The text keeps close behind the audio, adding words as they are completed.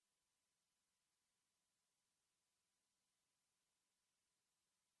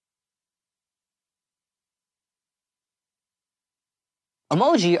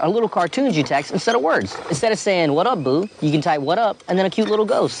Emoji are little cartoons you text instead of words. Instead of saying, what up, boo, you can type what up and then a cute little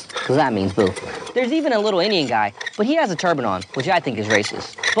ghost, because that means boo. There's even a little Indian guy, but he has a turban on, which I think is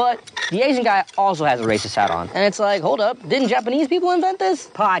racist. But the Asian guy also has a racist hat on. And it's like, hold up, didn't Japanese people invent this?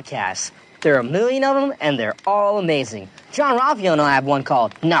 Podcasts. There are a million of them, and they're all amazing. John Ralphio and I have one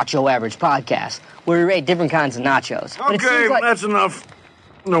called Nacho Average Podcast, where we rate different kinds of nachos. Okay, that's enough.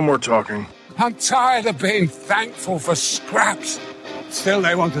 No more talking. I'm tired of being thankful for scraps. Still,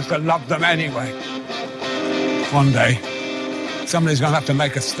 they want us to love them anyway. One day, somebody's going to have to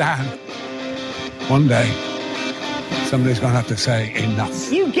make a stand. One day, somebody's going to have to say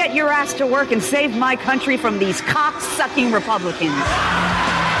enough. You get your ass to work and save my country from these cock-sucking Republicans.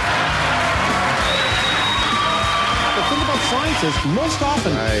 The thing about science is, most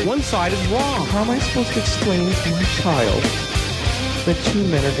often, one side is wrong. How am I supposed to explain to my child that two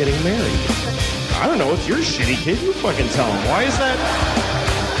men are getting married? I don't know. It's your shitty kid. You fucking tell him. Why is that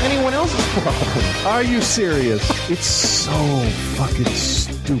anyone else's problem? Are you serious? It's so fucking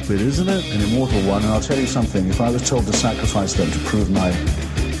stupid, isn't it? An immortal one, and I'll tell you something. If I was told to sacrifice them to prove my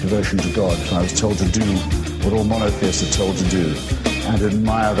devotion to God, if I was told to do what all monotheists are told to do, and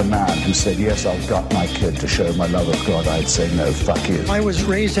admire the man who said, yes, I'll gut my kid to show my love of God, I'd say, no, fuck you. I was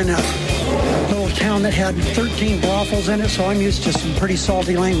raised in a little town that had 13 brothels in it, so I'm used to some pretty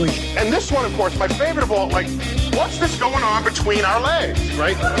salty language. And this one, of course, my favorite of all, like, what's this going on between our legs,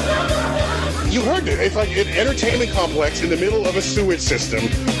 right? You heard it. It's like an entertainment complex in the middle of a sewage system.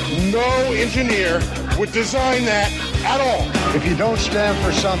 No engineer would design that at all. If you don't stand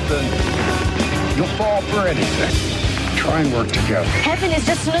for something, you'll fall for anything. Try and work together. Heaven is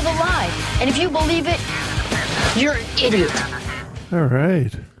just another lie. And if you believe it, you're an idiot. All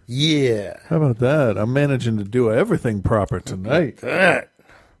right. Yeah. How about that? I'm managing to do everything proper tonight. That.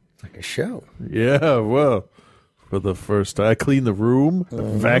 Like a show. Yeah, well, for the first time. I cleaned the room,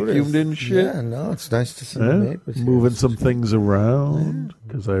 vacuumed and shit. Yeah, no, it's nice to see the neighbors. Moving some things around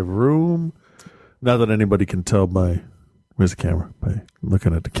because I have room. Not that anybody can tell by, where's the camera? By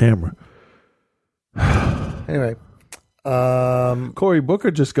looking at the camera. Anyway. Cory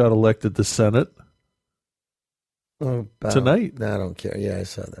Booker just got elected to Senate tonight. No, I don't care. Yeah, I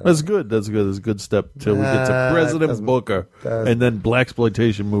saw that. That's good. That's good. That's a good step till we get to President Booker, and then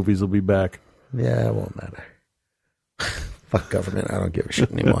blaxploitation movies will be back. Yeah, it won't matter. Fuck government. I don't give a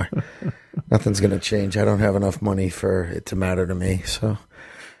shit anymore. Nothing's going to change. I don't have enough money for it to matter to me, so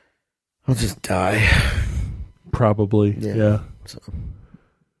I'll just die. Probably. Yeah. So.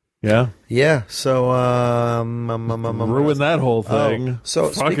 Yeah. Yeah. So, ruin that whole thing.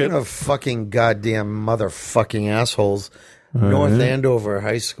 Speaking of fucking goddamn motherfucking assholes, North Andover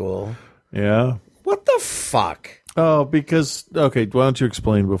High School. Yeah. What the fuck? Oh, because, okay, why don't you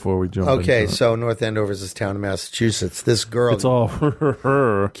explain before we jump Okay, into it? so North Andover is this town in Massachusetts. This girl. It's all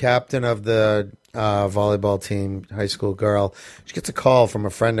her. Captain of the volleyball team, high school girl. She gets a call from a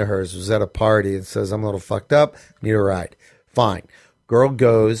friend of hers who's at a party and says, I'm a little fucked up, need a ride. Fine. Girl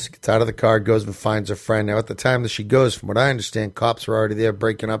goes, gets out of the car, goes and finds her friend. Now, at the time that she goes, from what I understand, cops were already there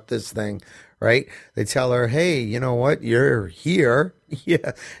breaking up this thing, right? They tell her, hey, you know what? You're here.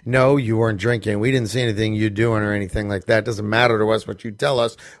 Yeah. No, you weren't drinking. We didn't see anything you doing or anything like that. It doesn't matter to us what you tell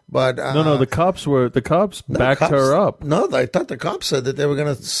us. But No, the cops backed her up. No, I thought the cops said that they were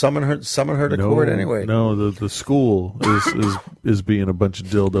going to summon her to court anyway. No, the school is being a bunch of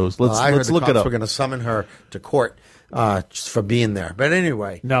dildos. Let's look it up. We're going to summon her to court. Just for being there. But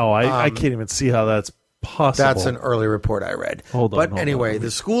anyway. No, I can't even see how that's possible. That's an early report I read. Hold on. But anyway,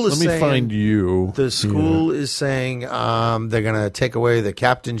 the school is saying... Let me find you. The school is saying they're going to take away the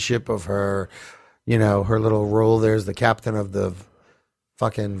captainship of her, her little role. There's the captain of the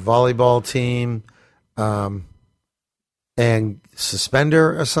fucking volleyball team. And suspend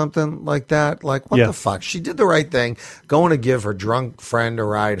her or something like that. Like, what the fuck? She did the right thing, going to give her drunk friend a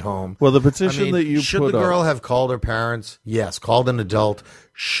ride home. Well, the petition that you should put the girl up, have called her parents? Yes. Called an adult?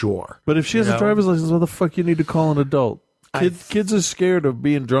 Sure. But if she has a driver's license, what the fuck you need to call an adult? Kids are scared of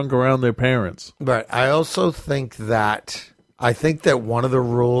being drunk around their parents. But I also think that one of the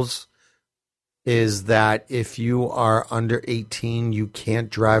rules is that if you are under 18, you can't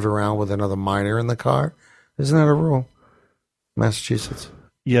drive around with another minor in the car. Isn't that a rule? Massachusetts.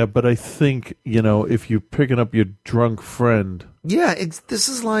 Yeah, but I think, if you're picking up your drunk friend. Yeah, this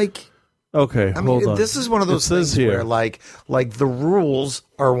is like... Okay, hold on. This is one of those things where, like the rules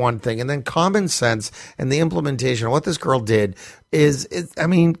are one thing, and then common sense and the implementation of what this girl did is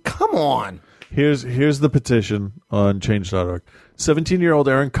come on. Here's the petition on change.org. 17-year-old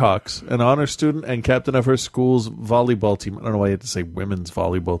Erin Cox, an honor student and captain of her school's volleyball team, I don't know why I had to say women's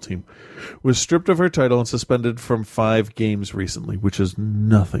volleyball team, was stripped of her title and suspended from 5 games recently, which is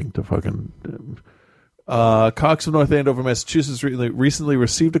nothing to fucking... Cox of North Andover, Massachusetts recently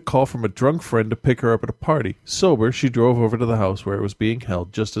received a call from a drunk friend to pick her up at a party. Sober, she drove over to the house where it was being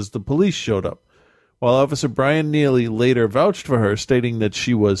held just as the police showed up. While Officer Brian Neely later vouched for her, stating that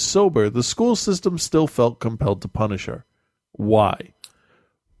she was sober, the school system still felt compelled to punish her. Why?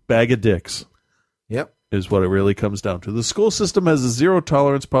 Bag of dicks. Yep. Is what it really comes down to. The school system has a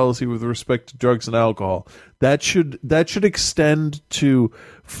zero-tolerance policy with respect to drugs and alcohol. That should extend to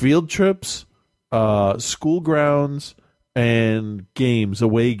field trips, school grounds, and games,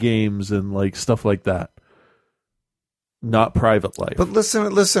 away games, and like stuff like that. Not private life. But listen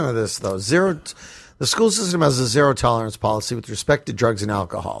to this, though. The school system has a zero-tolerance policy with respect to drugs and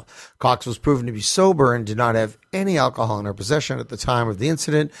alcohol. Cox was proven to be sober and did not have any alcohol in her possession at the time of the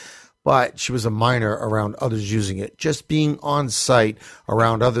incident, but she was a minor around others using it. Just being on site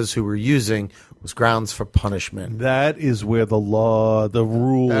around others who were using was grounds for punishment. That is where the law, the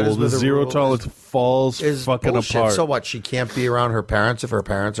rule, the zero tolerance falls fucking bullshit. apart. So what? She can't be around her parents if her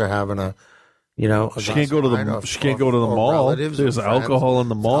parents are having a she can't go to the mall. There's alcohol in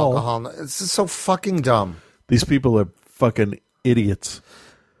the mall. It's just so fucking dumb. These people are fucking idiots.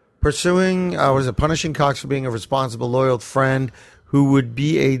 Punishing Cox for being a responsible, loyal friend who would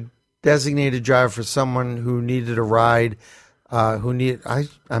be a designated driver for someone who needed a ride.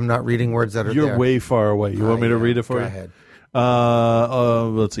 I'm not reading words that are You're there. way far away. You want me to read it for you? Go ahead.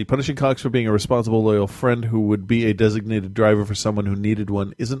 Let's see. Punishing Cox for being a responsible, loyal friend who would be a designated driver for someone who needed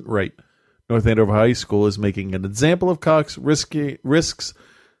one isn't right. North Andover High School is making an example of Cox, risks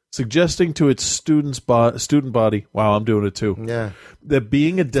suggesting to its student body, wow, I'm doing it too, that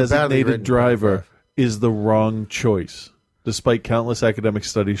being a designated driver is the wrong choice, despite countless academic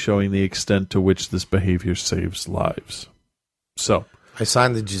studies showing the extent to which this behavior saves lives. So, did you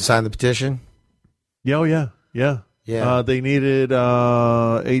sign the petition? Yeah. They needed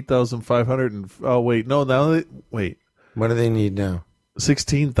 8,500 and what do they need now?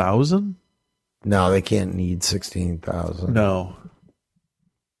 16,000? No, they can't need 16,000. No.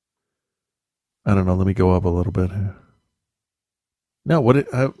 I don't know. Let me go up a little bit here. No,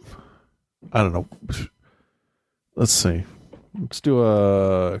 I don't know. Let's see. Let's do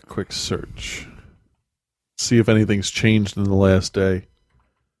a quick search. See if anything's changed in the last day.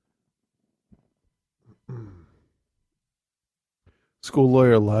 School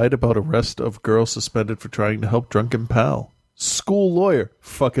lawyer lied about arrest of girl suspended for trying to help drunken pal. School lawyer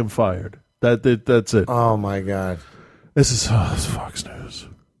fucking fired. That's it. Oh my God. It's Fox News.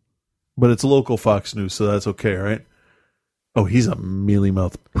 But it's local Fox News, so that's okay, right? Oh, he's a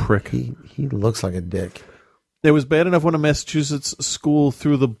mealy-mouthed prick. He looks like a dick. It was bad enough when a Massachusetts school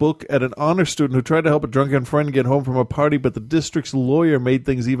threw the book at an honor student who tried to help a drunken friend get home from a party, but the district's lawyer made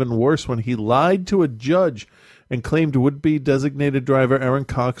things even worse when he lied to a judge and claimed would-be designated driver Erin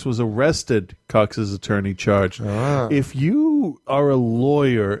Cox was arrested, Cox's attorney charged. If you are a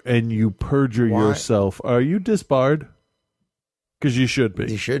lawyer and you perjure yourself, are you disbarred? Because you should be.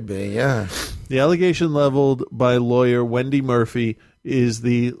 You should be, yeah. The allegation leveled by lawyer Wendy Murphy is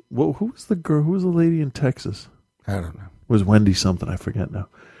who was the girl? Who was the lady in Texas? I don't know. It was Wendy something, I forget now.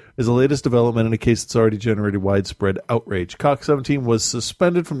 Is the latest development in a case that's already generated widespread outrage. Cox, 17, was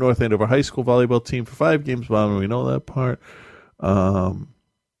suspended from North Andover High School volleyball team for 5 games. Well, we know that part.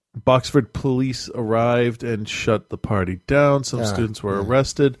 Boxford police arrived and shut the party down. Some students were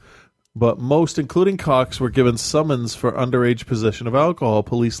arrested, but most, including Cox, were given summons for underage possession of alcohol.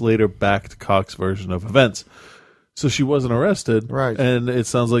 Police later backed Cox's version of events. So she wasn't arrested, right? And it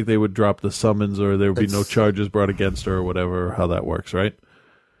sounds like they would drop the summons or there would be no charges brought against her or whatever, how that works, right?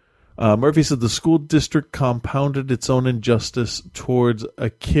 Murphy said the school district compounded its own injustice towards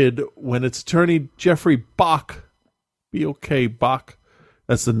a kid when its attorney, Jeffrey Bach, B-O-K, Bach,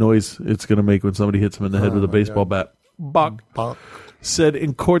 that's the noise it's going to make when somebody hits him in the head with a baseball bat, Bach, said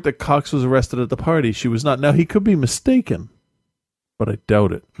in court that Cox was arrested at the party. She was not. Now, he could be mistaken, but I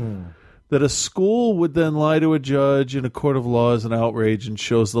doubt it. That a school would then lie to a judge in a court of law is an outrage and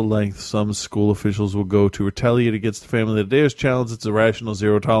shows the length some school officials will go to retaliate against the family that dares challenge its irrational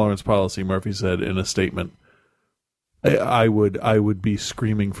zero-tolerance policy, Murphy said in a statement. I would be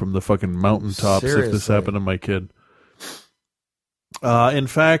screaming from the fucking mountaintops if this happened to my kid. In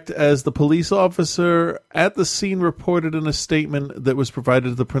fact, as the police officer at the scene reported in a statement that was provided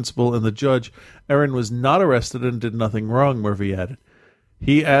to the principal and the judge, Erin was not arrested and did nothing wrong, Murphy added.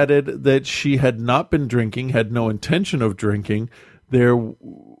 He added that she had not been drinking, had no intention of drinking,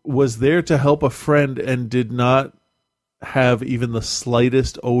 was there to help a friend and did not have even the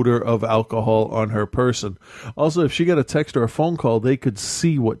slightest odor of alcohol on her person. Also, if she got a text or a phone call, they could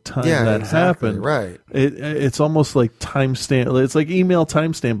see what time that happened. Right. It's almost like timestamp. It's like email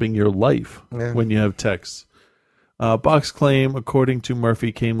timestamping your life when you have texts. Bach's claim, according to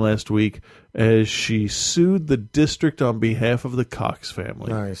Murphy, came last week as she sued the district on behalf of the Cox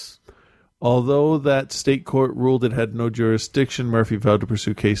family. Nice. Although that state court ruled it had no jurisdiction, Murphy vowed to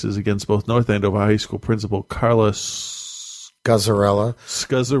pursue cases against both North Andover High School principal Carla Scazzarella.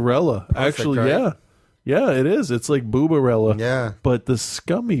 Actually, right? Yeah, it is. It's like Boobarella. Yeah. But the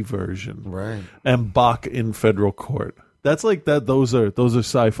scummy version. Right. And Bach in federal court. That's like that. Those are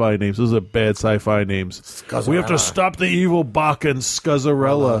sci-fi names. Those are bad sci-fi names. We have to stop the evil Bach and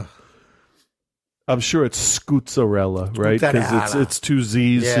Scazzarella. I'm sure it's Scuzzarella, right? Because it's two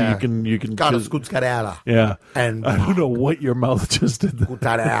Z's, so you can Scuzzarella. Yeah. And I don't know what your mouth just did there.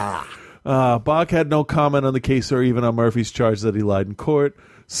 Bach had no comment on the case or even on Murphy's charge that he lied in court.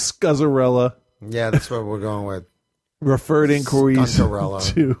 Scazzarella. Yeah, that's what we're going with. Referred inquiries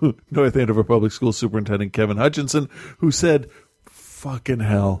Scazzarella to North Andover Public School Superintendent Kevin Hutchinson, who said, "Fucking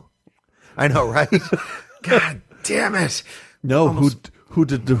hell." I know, right? God damn it. No, who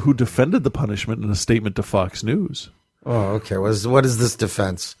defended the punishment in a statement to Fox News. Oh, okay. What is this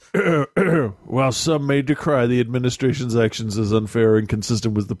defense? While some may decry the administration's actions as unfair and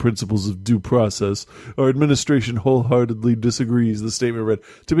inconsistent with the principles of due process, our administration wholeheartedly disagrees, the statement read.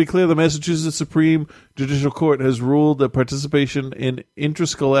 To be clear, the Massachusetts Supreme Judicial Court has ruled that participation in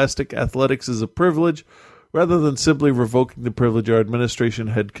interscholastic athletics is a privilege. Rather than simply revoking the privilege, our administration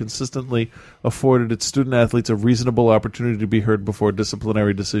had consistently afforded its student athletes a reasonable opportunity to be heard before a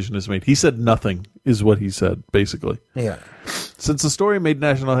disciplinary decision is made. He said nothing, is what he said, basically. Yeah. Since the story made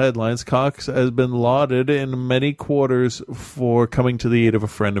national headlines, Cox has been lauded in many quarters for coming to the aid of a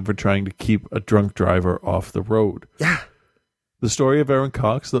friend and for trying to keep a drunk driver off the road. Yeah. The story of Aaron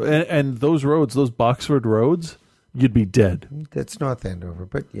Cox, and those roads, those Boxford roads, you'd be dead. That's North Andover,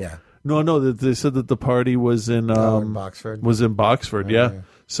 but yeah. No, they said that the party was in Boxford. Was in Boxford, yeah.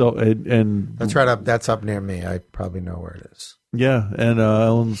 So and that's right up. That's up near me. I probably know where it is. Yeah, and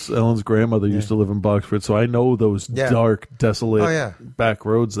Ellen's grandmother used to live in Boxford, so I know those dark, desolate back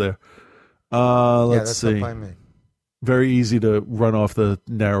roads there. Let's see. Up by me. Very easy to run off the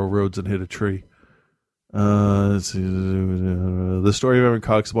narrow roads and hit a tree. Let's see. The story of Aaron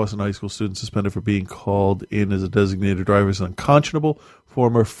Cox, a Boston High School student suspended for being called in as a designated driver, is unconscionable.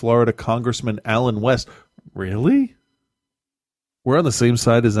 Former Florida Congressman Alan West. Really? We're on the same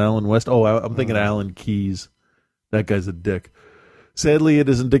side as Alan West? Oh, I'm thinking Alan Keyes. That guy's a dick. Sadly, it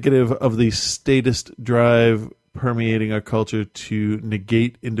is indicative of the statist drive permeating our culture to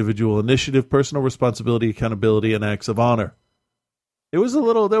negate individual initiative, personal responsibility, accountability, and acts of honor. It was a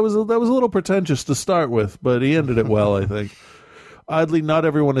little pretentious to start with, but he ended it well, I think. Oddly, not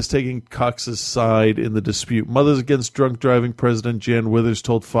everyone is taking Cox's side in the dispute. Mothers Against Drunk Driving President Jan Withers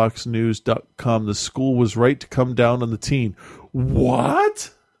told FoxNews.com the school was right to come down on the teen.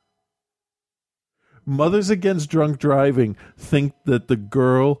 What? Mothers Against Drunk Driving think that the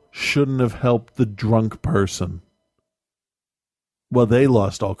girl shouldn't have helped the drunk person. Well, they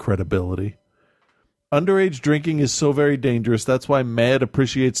lost all credibility. Underage drinking is so very dangerous. That's why MAD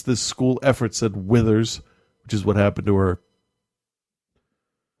appreciates this school effort, said Withers, which is what happened to her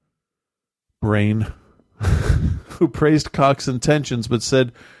brain, who praised Cox's intentions but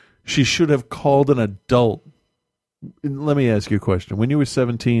said she should have called an adult. Let me ask you a question. When you were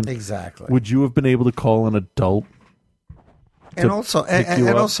 17, exactly, would you have been able to call an adult? And also,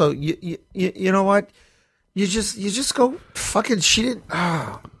 you know what? You just go fucking. She didn't.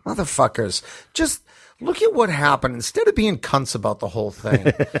 Motherfuckers, just look at what happened. Instead of being cunts about the whole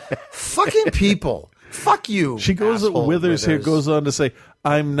thing, fucking people. Fuck you. She goes. Withers here goes on to say,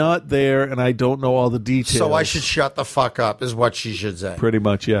 "I'm not there, and I don't know all the details. So I should shut the fuck up," is what she should say. Pretty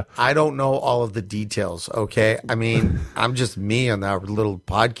much, yeah. I don't know all of the details. Okay, I mean, I'm just me on our little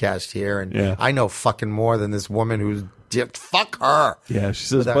podcast here, and I know fucking more than this woman who's. Fuck her. Yeah, she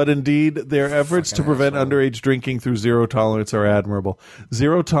says, but indeed, their efforts to prevent underage drinking through zero tolerance are admirable.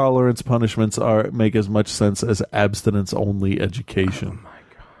 Zero tolerance punishments make as much sense as abstinence-only education. Oh, my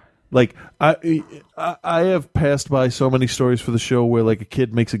God. Like, I have passed by so many stories for the show where, like, a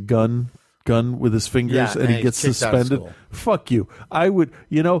kid makes a gun with his fingers and he gets suspended. Fuck you. I would,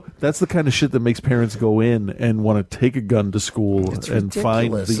 that's the kind of shit that makes parents go in and want to take a gun to school and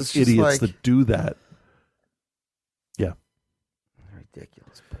find the idiots that do that. Yeah.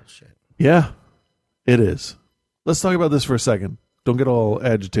 Ridiculous bullshit. Yeah, it is. Let's talk about this for a second. Don't get all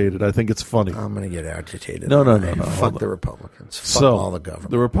agitated. I think it's funny. I'm going to get agitated. No. Fuck the Republicans. Fuck all the government.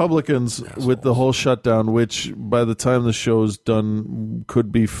 The Republicans, with the whole shutdown, which by the time the show's done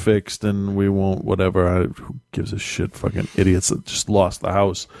could be fixed and we won't, whatever. Who gives a shit? Fucking idiots that just lost the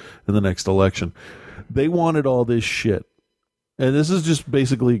House in the next election. They wanted all this shit. And this is just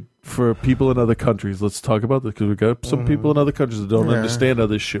basically for people in other countries. Let's talk about this because we've got some people in other countries that don't understand how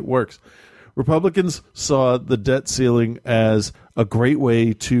this shit works. Republicans saw the debt ceiling as a great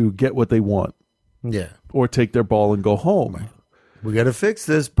way to get what they want. Yeah. Or take their ball and go home. We got to fix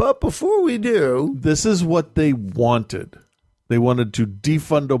this, but before we do... This is what they wanted. They wanted to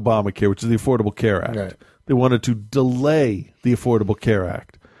defund Obamacare, which is the Affordable Care Act. Right. They wanted to delay the Affordable Care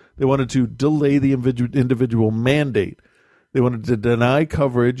Act. They wanted to delay the individual mandate. They wanted to deny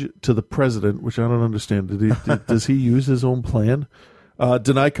coverage to the president, which I don't understand. Does he use his own plan?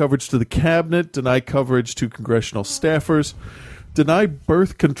 Deny coverage to the cabinet, deny coverage to congressional staffers, deny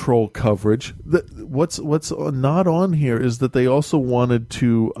birth control coverage. What's not on here is that they also wanted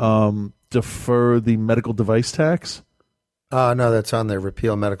to defer the medical device tax. No, that's on there.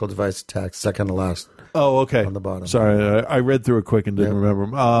 Repeal medical device tax, second to last. Oh, okay. On the bottom. Sorry, I read through it quick and didn't remember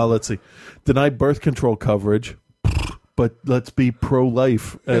them. Let's see. Deny birth control coverage. But let's be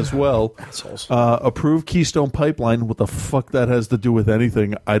pro-life as well. Approve Keystone Pipeline. What the fuck that has to do with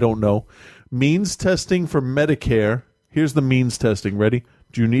anything? I don't know. Means testing for Medicare. Here's the means testing. Ready?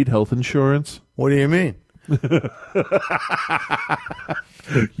 Do you need health insurance? What do you mean?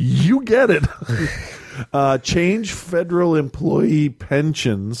 You get it. Change federal employee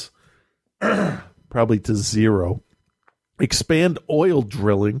pensions probably to 0. Expand oil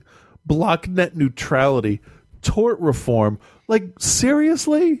drilling. Block net neutrality. Tort reform. Like,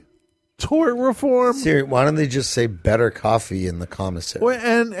 seriously? Tort reform? Why don't they just say better coffee in the commissary?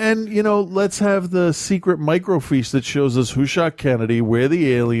 And you know, let's have the secret microfiche that shows us who shot Kennedy, where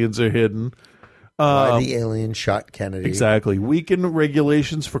the aliens are hidden. Why the alien shot Kennedy. Exactly. Weaken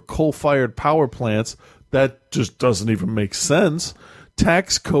regulations for coal-fired power plants. That just doesn't even make sense.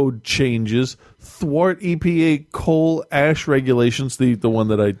 Tax code changes. Thwart EPA coal ash regulations. The one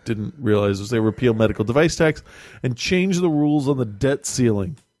that I didn't realize was they repeal medical device tax and change the rules on the debt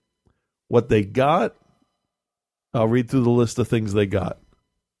ceiling. What they got, I'll read through the list of things they got.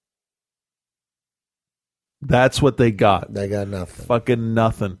 That's what they got. They got nothing. Fucking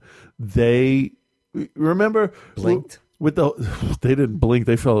nothing. They remember blinked with they didn't blink.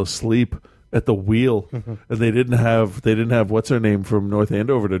 They fell asleep at the wheel, and they didn't have what's her name from North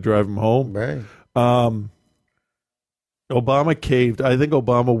Andover to drive them home. Right. Obama caved. I think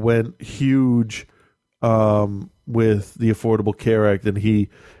Obama went huge with the Affordable Care Act, and he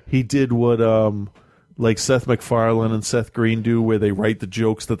did what like Seth MacFarlane and Seth Green do, where they write the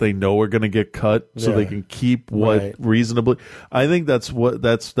jokes that they know are going to get cut, so they can keep what reasonably. I think that's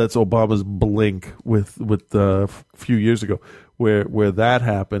Obama's blink with a few years ago, where that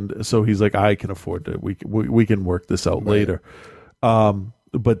happened. So he's like, I can afford to. We can work this out later.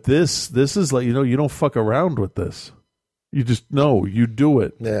 But this is like, you don't fuck around with this. You just you do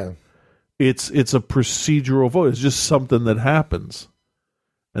it. Yeah. It's a procedural vote. It's just something that happens.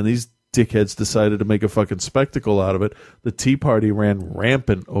 And these dickheads decided to make a fucking spectacle out of it. The Tea Party ran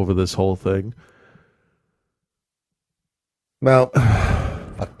rampant over this whole thing. Well,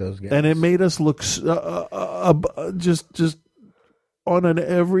 fuck those guys. And it made us look just on an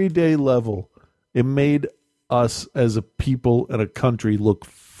everyday level. It made us as a people and a country look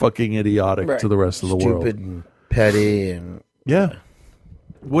fucking idiotic to the rest of the world. Stupid and petty and yeah.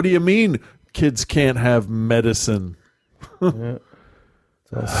 What do you mean kids can't have medicine? Yeah.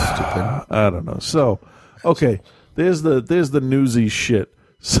 That's stupid. I don't know. So, okay, there's the newsy shit.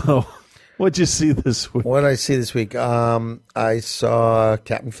 So, what'd you see this week? What did I see this week? I saw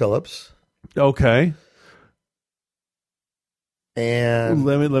Captain Phillips. Okay. And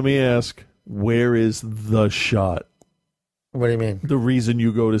let me ask, where is the shot? What do you mean? The reason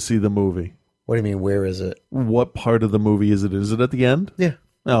you go to see the movie. What do you mean, where is it? What part of the movie is it? Is it at the end? Yeah.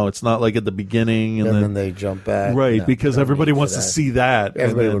 No, it's not like at the beginning and then they jump back. Right, No, because no everybody need for wants to that. see that.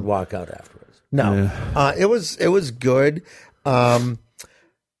 Everybody and would then- walk out afterwards. No, it was good, but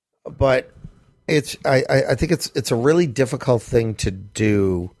I think it's a really difficult thing to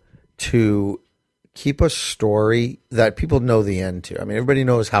do to keep a story that people know the end to. I mean, everybody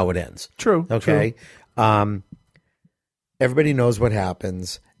knows how it ends. True. Okay. Everybody knows what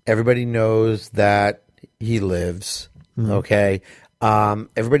happens. Everybody knows that he lives. Okay.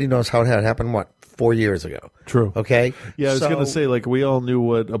 Everybody knows how it had happened. What, 4 years ago? True. Okay. Yeah, I was going to say, like, we all knew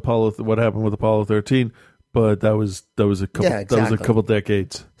what happened with Apollo 13, but that was a couple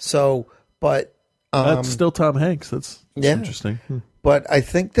decades. So, but That's still Tom Hanks. That's interesting. But I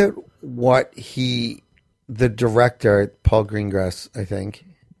think that the director, Paul Greengrass, I think.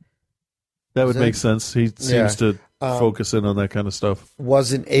 That would make sense. He seems to focus in on that kind of stuff.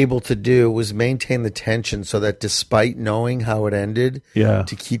 Wasn't able to do was maintain the tension so that despite knowing how it ended,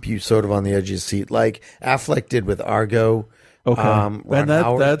 to keep you sort of on the edge of your seat, like Affleck did with Argo. Okay, and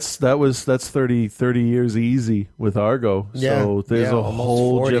that's 30 years easy with Argo. So there's a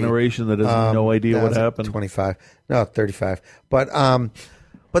whole 40. generation that has no idea what happened. 35, no, 35. But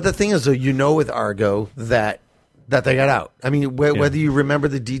the thing is, though, with Argo that they got out. I mean, whether you remember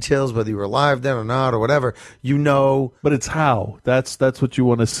the details, whether you were alive then or not, or whatever, But it's how. That's what you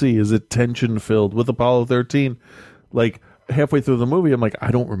want to see. Is it tension filled with Apollo 13? Like halfway through the movie, I'm like,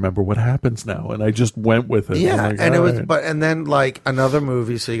 I don't remember what happens now, and I just went with it. Yeah, like, and it was, right. and then like another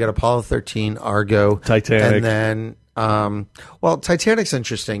movie. So you got Apollo 13, Argo, Titanic, and then Titanic's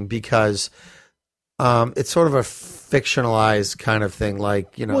interesting because it's sort of a fictionalized kind of thing,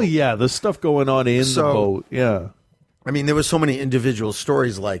 like Well, yeah, the stuff going on in the boat. Yeah, I mean, there were so many individual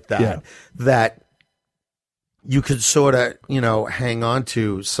stories like that that you could sort of hang on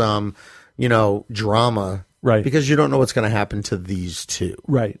to some drama. Right. Because you don't know what's going to happen to these two.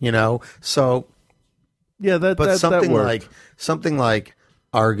 Right. So yeah, something like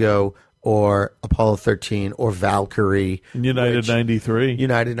Argo or Apollo 13 or Valkyrie. United 93. You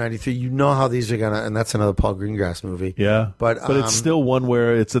know how these are going to, and that's another Paul Greengrass movie. Yeah. But it's still one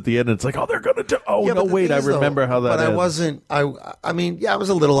where it's at the end and it's like, oh, they're going to do, no, wait, I remember how that But ends. I wasn't, I was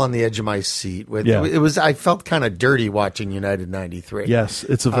a little on the edge of my seat. Yeah. I felt kind of dirty watching United 93. Yes,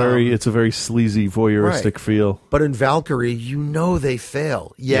 it's a very sleazy voyeuristic feel. But in Valkyrie, they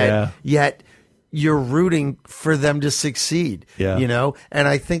fail. Yet you're rooting for them to succeed. Yeah. And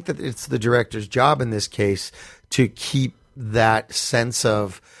I think that it's the director's job in this case to keep that sense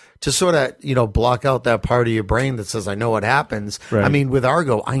of, to sort of, block out that part of your brain that says, I know what happens. Right. I mean, with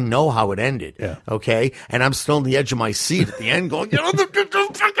Argo, I know how it ended. Yeah. Okay. And I'm still on the edge of my seat at the end going,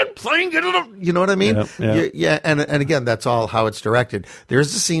 the fucking plane, you know what I mean? Yeah. And again, that's all how it's directed.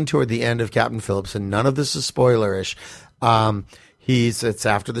 There's a scene toward the end of Captain Phillips, and none of this is spoilerish. It's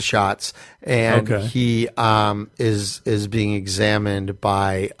after the shots, and he is being examined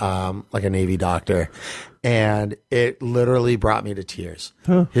by like a Navy doctor, and it literally brought me to tears.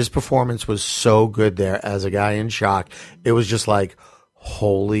 His performance was so good there as a guy in shock. It was just like,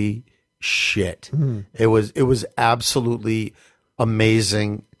 holy shit. It was absolutely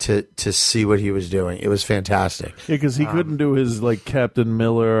amazing to see what he was doing. It was fantastic. Yeah, because he couldn't do his like Captain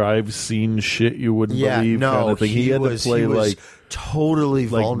Miller, I've seen shit you wouldn't believe kind of thing. He had to play like totally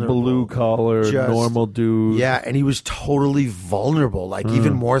vulnerable, blue collar, normal dude. Yeah, and he was totally vulnerable, like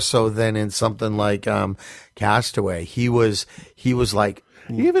even more so than in something like Castaway. He was like.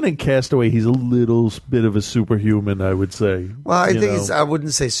 Even in Castaway, he's a little bit of a superhuman, I would say. Well, I think I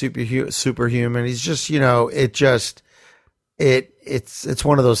wouldn't say superhuman. He's just, it's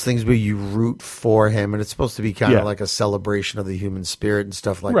one of those things where you root for him, and it's supposed to be kind of like a celebration of the human spirit and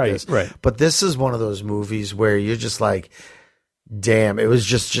stuff like this. Right. But this is one of those movies where you're just like, damn, it was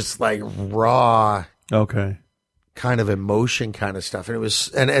just like raw. Okay. Kind of emotion kind of stuff. And it was,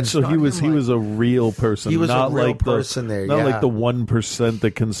 and so he was a real person. He was not a real like person there. Not like the 1%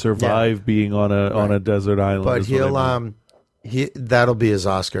 that can survive being on a desert island. But that'll be his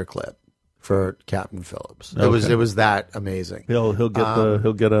Oscar clip for Captain Phillips. It was that amazing. He'll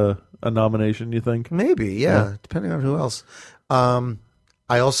get a nomination, you think? Maybe, yeah. Depending on who else. I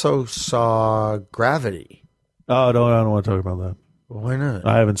also saw Gravity. Oh, I don't want to talk about that. Why not?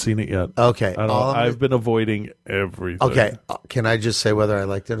 I haven't seen it yet. Okay. I've been avoiding everything. Okay. Can I just say whether I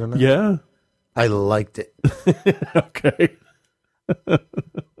liked it or not? Yeah. I liked it. Okay. All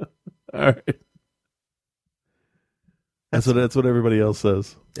right. That's what everybody else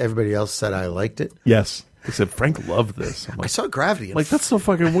says. Everybody else said I liked it? Yes. They said, Frank loved this. I saw Gravity. And that's so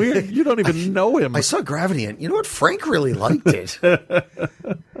fucking weird. You don't even know him. I saw Gravity, and you know what? Frank really liked it.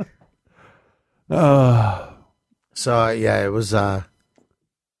 So, yeah, it was,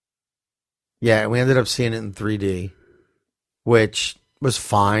 we ended up seeing it in 3D, which was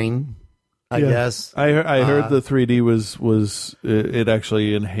fine, I guess. I heard the 3D was it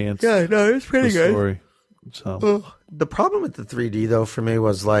actually enhanced it's pretty the good. Story. So. The problem with the 3D, though, for me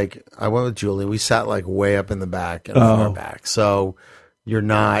was, like, I went with Julie. We sat, like, way up in the back and far back. So you're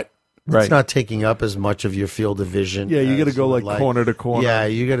not... It's not taking up as much of your field of vision. Yeah, you got to go, like, corner to corner. Yeah,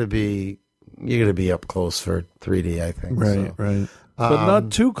 you got to be up close for 3D, I think. Right. But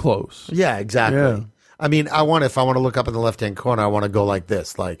not too close. Yeah, exactly. Yeah. I mean, if I want to look up in the left-hand corner, I want to go like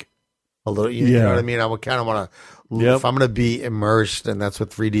this, like a little. You know what I mean? I would kind of want to. If I'm going to be immersed, and that's what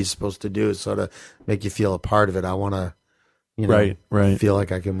 3D is supposed to do, is sort of make you feel a part of it. I want to, right. feel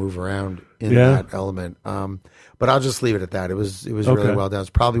like I can move around in that element. But I'll just leave it at that. It was really well done. It's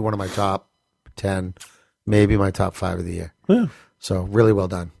probably one of my top 10, maybe my top 5 of the year. Yeah. So really well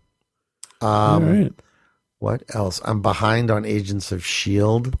done. All right. What else? I'm behind on Agents of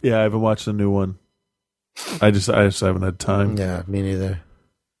S.H.I.E.L.D. Yeah, I haven't watched the new one. I just haven't had time. Yeah, me neither.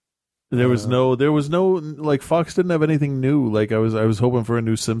 There was no like Fox didn't have anything new. Like I was hoping for a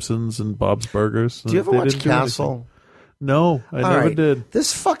new Simpsons and Bob's Burgers. Do you ever watch Castle? No, I never did.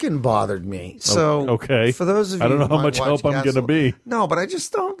 This fucking bothered me. So okay, for those of you, I don't know who how much help I'm going to be. No, but I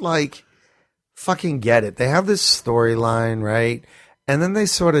just don't fucking get it. They have this storyline, right? And then they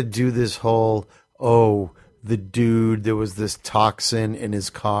sort of do this whole, the dude, there was this toxin in his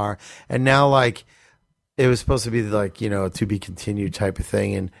car. And now, it was supposed to be to be continued type of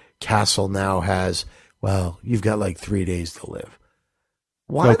thing. And Castle now has, you've got 3 days to live.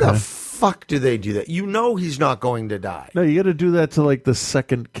 Why the fuck do they do that? He's not going to die. No, you got to do that to the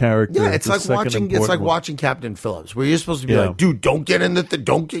second character. Yeah, it's like watching Captain Phillips, where you're supposed to be dude, don't get in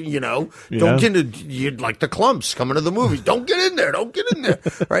don't get into the clumps coming to the movies. Don't get in there,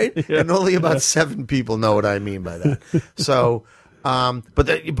 right? And only about 7 people know what I mean by that. So, but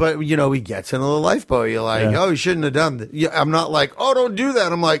he gets into the lifeboat. You're he shouldn't have done that. I'm not don't do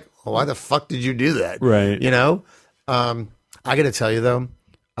that. I'm why the fuck did you do that? Right. I got to tell you though.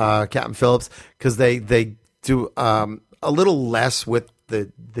 Captain Phillips, because they do a little less with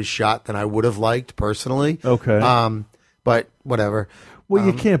the shot than I would have liked personally. Okay. But whatever. Well,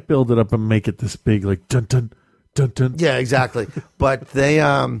 you can't build it up and make it this big, dun dun dun dun. Yeah, exactly. But they,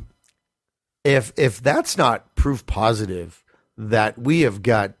 if that's not proof positive that we have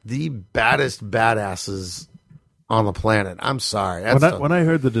got the baddest badasses on the planet, I'm sorry. When I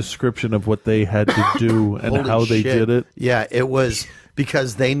heard the description of what they had to do and how they did it, yeah, it was.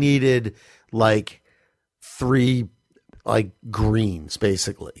 Because they needed 3 greens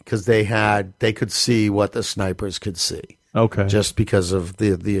basically, because they could see what the snipers could see. Okay, just because of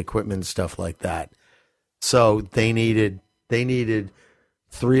the equipment and stuff like that. So they needed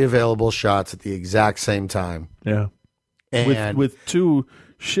 3 available shots at the exact same time. Yeah, and with 2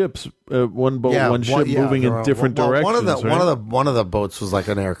 ships, one boat, one ship moving in different directions. One of the boats was like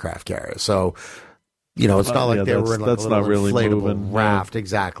an aircraft carrier, so. It's not like they were in a little really inflatable moving, raft.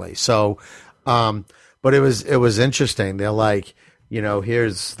 Exactly. So, but it was interesting. They're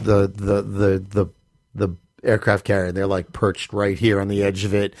here's the aircraft carrier. They're perched right here on the edge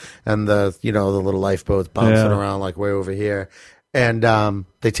of it, and the little lifeboat's bouncing around way over here. And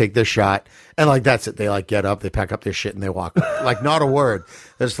they take their shot, and that's it. They get up, they pack up their shit, and they walk. Not a word.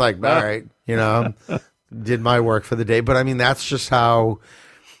 It's all right, did my work for the day. But I mean, that's just how.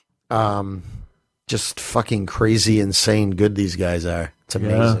 Just fucking crazy, insane good these guys are. It's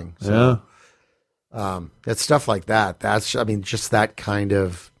amazing. It's stuff like that. That's just that kind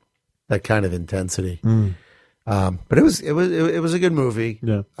of intensity. But it was a good movie.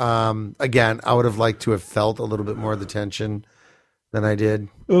 Yeah. Again, I would have liked to have felt a little bit more of the tension than I did.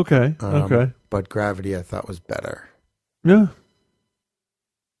 Okay. But Gravity, I thought, was better. Yeah.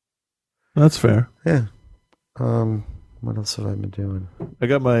 That's fair. Yeah. What else have I been doing? I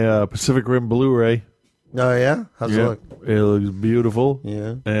got my Pacific Rim Blu-ray. Oh, yeah? How's it look? It looks beautiful.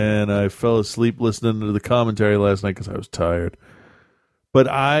 Yeah. And I fell asleep listening to the commentary last night because I was tired. But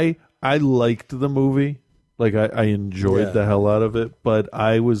I liked the movie. I enjoyed the hell out of it. But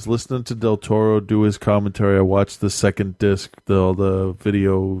I was listening to Del Toro do his commentary. I watched the second disc, all the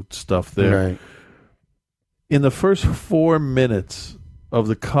video stuff there. Right. In the first 4 minutes of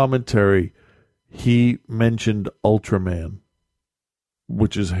the commentary, he mentioned Ultraman,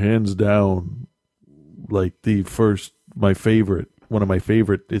 which is hands down one of my favorite.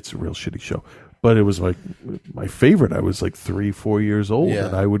 It's a real shitty show, but it was my favorite. I was 3-4 years old,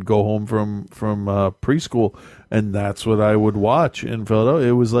 and I would go home from preschool, and that's what I would watch in Philadelphia.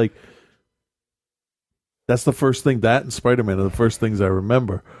 It was that's the first thing, that and Spider-Man are the first things I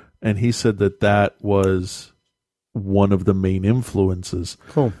remember. And he said that was one of the main influences.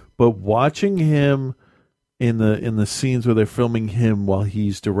 Cool. But watching him in the scenes where they're filming him while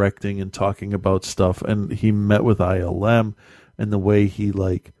he's directing and talking about stuff, and he met with ILM, and the way he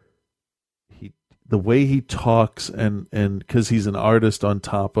talks, and because he's an artist on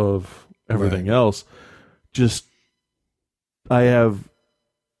top of everything else, just I have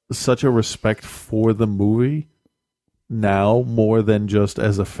such a respect for the movie now more than just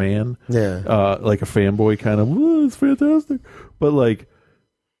as a fan. Yeah. Like a fanboy kind of, oh, it's fantastic. But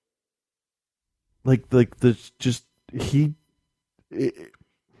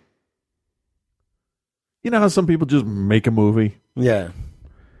You know how some people just make a movie? Yeah.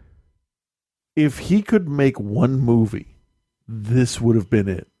 If he could make one movie, this would have been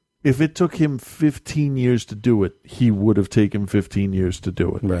it. If it took him 15 years to do it, he would have taken 15 years to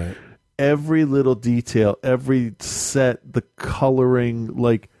do it. Right. Every little detail, every set, the coloring,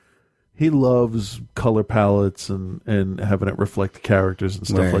 like he loves color palettes and having it reflect the characters and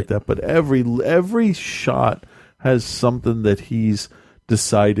stuff like that. But every shot has something that he's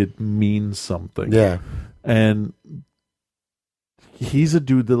decided means something. Yeah. And he's a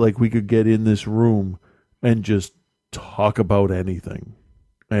dude that like we could get in this room and just talk about anything,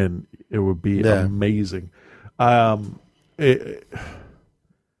 and it would be amazing.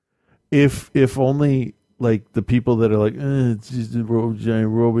 If only like the people that are like it's just a giant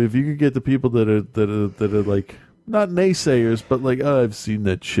robot. If you could get the people that are like not naysayers, but like I've seen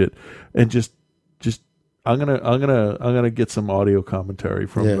that shit, and just I'm gonna get some audio commentary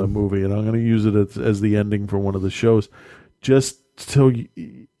from the movie, and I'm gonna use it as the ending for one of the shows, just so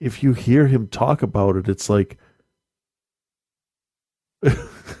if you hear him talk about it, it's like.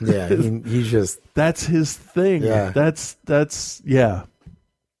 Yeah, he's just that's his thing. Yeah. That's yeah.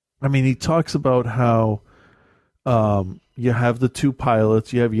 I mean, he talks about how you have the two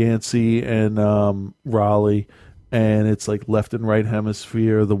pilots, you have Yancey and Raleigh, and it's like left and right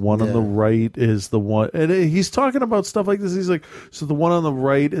hemisphere. The one on the right is the one, and he's talking about stuff like this. He's like, so the one on the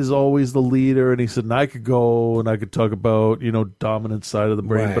right is always the leader, and he said, and I could go and I could talk about, dominant side of the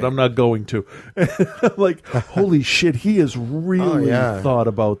brain, but I'm not going to. And I'm like, holy shit, he has really thought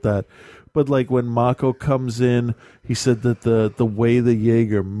about that. But like when Mako comes in, he said that the way the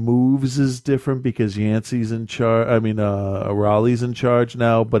Jaeger moves is different because Yancey's in charge. I mean, Raleigh's in charge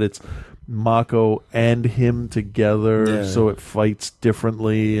now, but it's Mako and him together, so it fights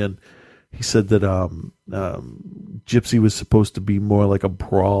differently. And he said that Gypsy was supposed to be more like a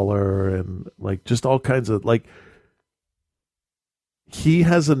brawler, and like just all kinds of like. He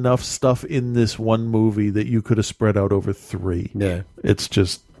has enough stuff in this one movie that you could have spread out over 3. Yeah, it's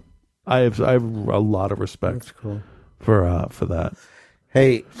just. I have a lot of respect for that.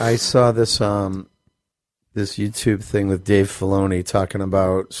 Hey, I saw this this YouTube thing with Dave Filoni talking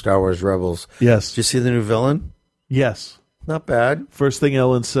about Star Wars Rebels. Yes. Did you see the new villain? Yes. Not bad. First thing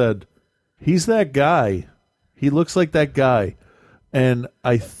Ellen said, he's that guy. He looks like that guy. And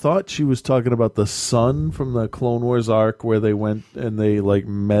I thought she was talking about the son from the Clone Wars arc where they went and they like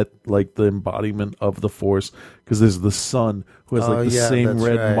met like the embodiment of the Force, because there's the son who has like the same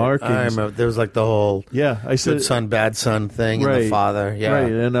red markings. I remember there was like the whole I said good son, bad son thing, and the father. Yeah,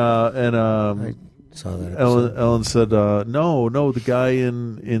 right. And I saw that episode. Ellen said, no, the guy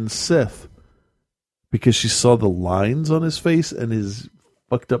in Sith, because she saw the lines on his face and his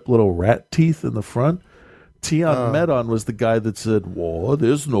fucked up little rat teeth in the front. Tion Medon was the guy that said, "War,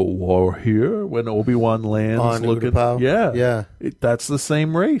 there's no war here." When Obi-Wan lands, on looking, yeah, that's the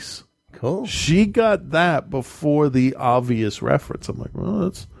same race. Cool. She got that before the obvious reference. I'm like,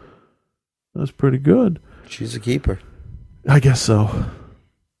 well, that's pretty good. She's a keeper, I guess so.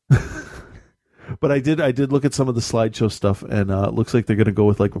 But I did look at some of the slideshow stuff, and it looks like they're going to go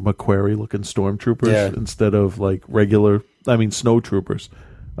with like McQuarrie-looking stormtroopers instead of like snowtroopers.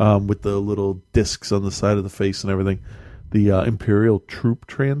 With the little discs on the side of the face and everything. The Imperial troop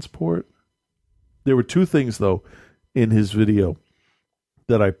transport. There were 2 things, though, in his video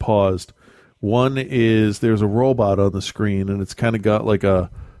that I paused. One is there's a robot on the screen, and it's kind of got like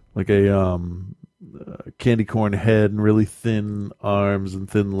a candy corn head and really thin arms and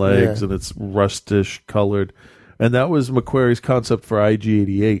thin legs, and it's rustish colored. And that was McQuarrie's concept for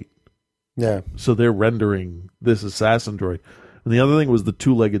IG-88. Yeah. So they're rendering this assassin droid. And the other thing was the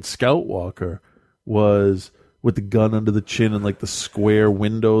 2-legged Scout Walker was with the gun under the chin and like the square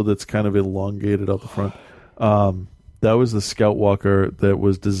window that's kind of elongated out the front. That was the Scout Walker that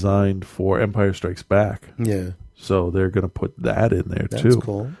was designed for Empire Strikes Back. Yeah. So they're going to put that in there too. That's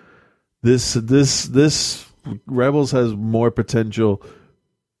cool. This Rebels has more potential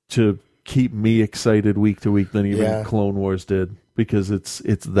to keep me excited week to week than even Clone Wars did, because it's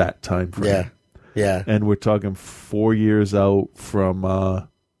that time frame. Yeah. Yeah, and we're talking 4 years out from A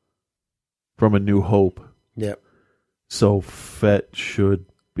New Hope. Yep. So Fett should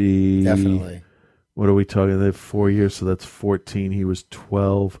be definitely. What are we talking? They have 4 years, so that's 14. He was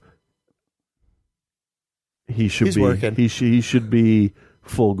 12. He's working. He should be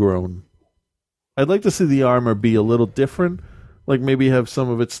full grown. I'd like to see the armor be a little different, like maybe have some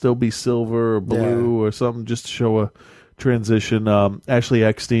of it still be silver or blue or something, just to show a transition. Ashley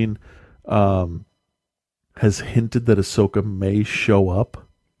Eckstein has hinted that Ahsoka may show up.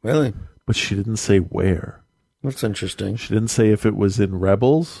 Really? But she didn't say where. That's interesting. She didn't say if it was in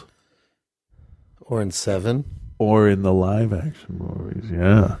Rebels Or in 7. Or in the live action movies,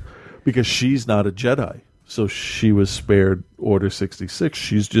 yeah. Because she's not a Jedi. So she was spared Order 66.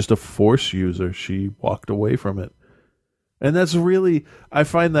 She's just a Force user. She walked away from it. And that's really, I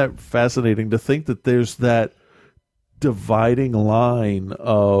find that fascinating to think that there's that dividing line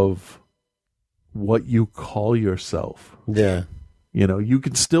of what you call yourself. Yeah. You know, you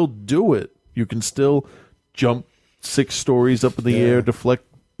can still do it. You can still jump 6 stories up in the air, deflect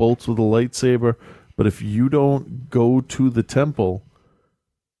bolts with a lightsaber. But if you don't go to the temple,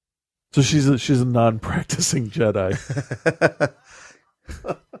 so she's a non-practicing Jedi.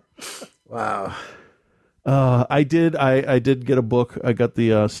 Wow. I did get a book. I got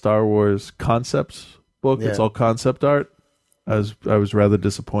the Star Wars Concepts book. Yeah. It's all concept art. I was rather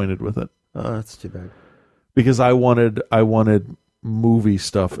disappointed with it. Oh, that's too bad. Because I wanted movie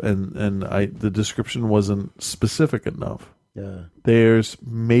stuff, and the description wasn't specific enough. Yeah. There's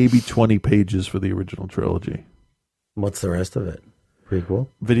maybe 20 pages for the original trilogy. What's the rest of it? Prequel?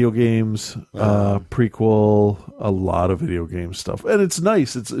 Video games, prequel, a lot of video game stuff. And it's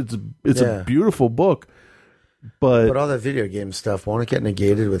nice. It's a beautiful book. But all that video game stuff, won't it get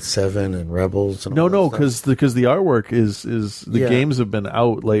negated with 7 and Rebels? And no, because the artwork is the games have been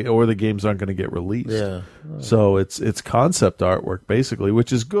out, or the games aren't going to get released. Yeah. So it's concept artwork basically,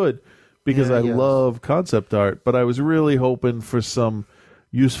 which is good because I love concept art. But I was really hoping for some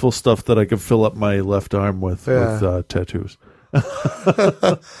useful stuff that I could fill up my left arm with tattoos.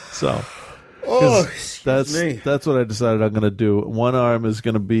 So. That's what I decided I'm going to do. One arm is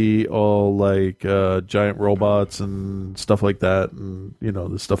going to be all like giant robots and stuff like that, and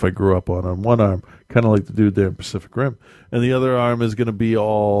the stuff I grew up on one arm, kind of like the dude there in Pacific Rim. And the other arm is going to be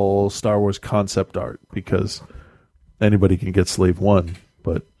all Star Wars concept art, because anybody can get Slave 1,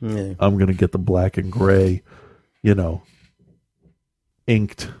 but I'm going to get the black and gray,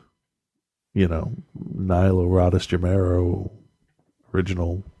 inked, Nihil Ratus Jamero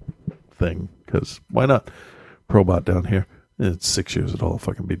original thing, because why not? Probot down here. It's 6 years, it'll all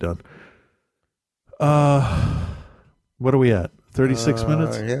fucking be done. What are we at? 36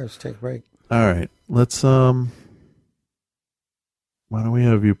 minutes? Yeah, let's take a break. All right. Let's why don't we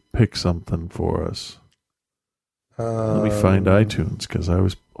have you pick something for us? Let me find iTunes, because I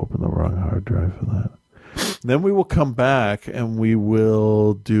was open the wrong hard drive for that. Then we will come back and we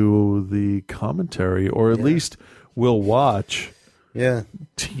will do the commentary, or at least we'll watch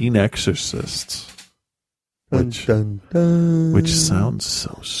Teen Exorcists, which sounds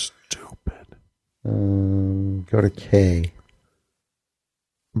so stupid. Go to K.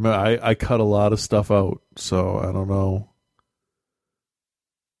 I cut a lot of stuff out, so I don't know.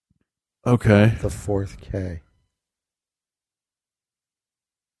 Okay. The 4th K.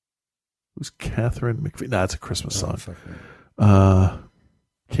 Who's Catherine McPhee? Nah, it's a Christmas song.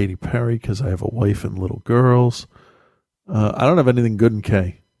 Katy Perry, because I have a wife and little girls. I don't have anything good in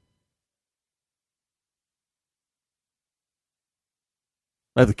K.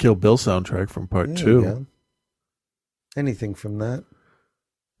 I have the Kill Bill soundtrack from part 2. Yeah. Anything from that?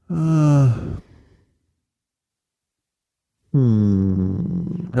 How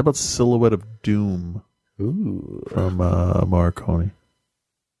about Silhouette of Doom? Ooh. From Morricone.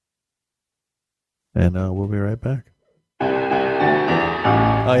 And we'll be right back.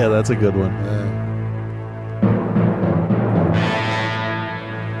 Oh yeah, that's a good one.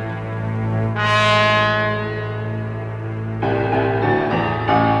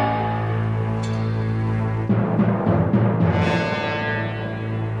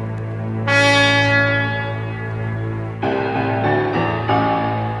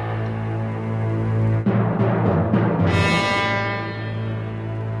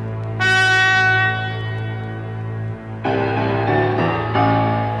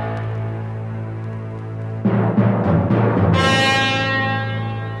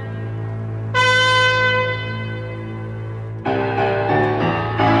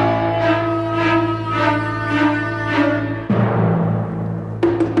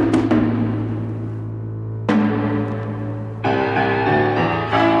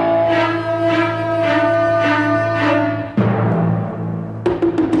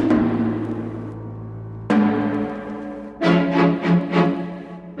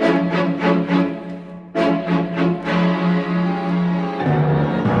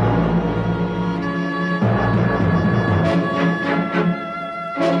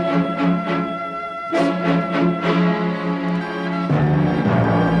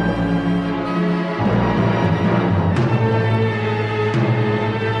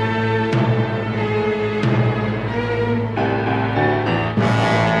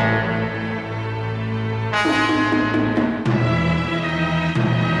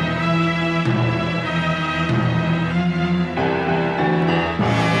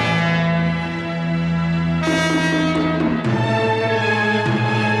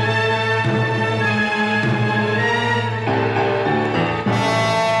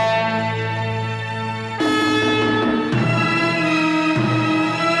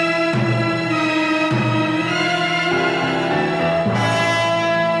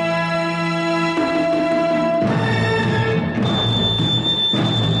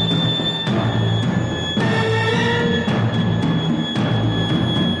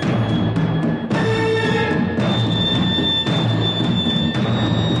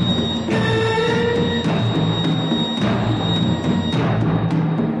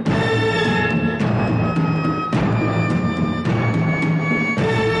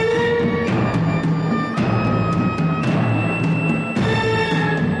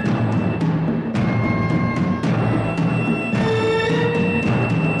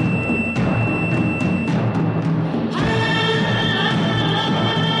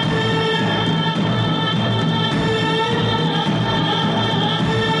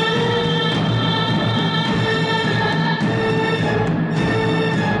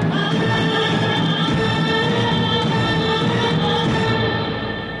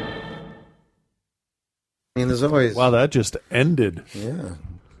 I mean, there's always... Wow, that just ended. Yeah.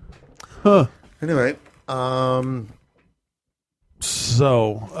 Huh. Anyway,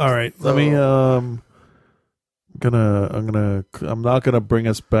 So, all right, let me. I'm not gonna bring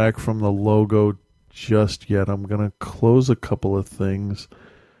us back from the logo just yet. I'm gonna close a couple of things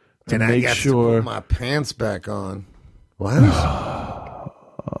to and make I got sure. to put my pants back on. What?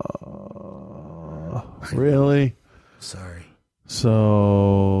 Really? Sorry.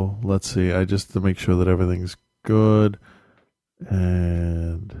 So let's see. I just to make sure that everything's good,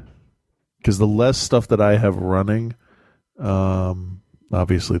 and because the less stuff that I have running,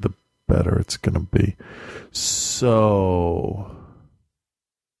 obviously the better it's going to be. So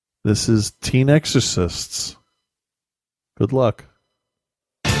this is Teen Exorcists. Good luck.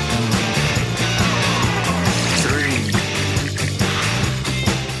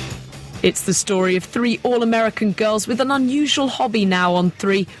 It's the story of 3 all-American girls with an unusual hobby now on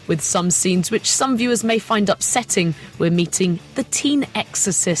 3, with some scenes which some viewers may find upsetting. We're meeting the Teen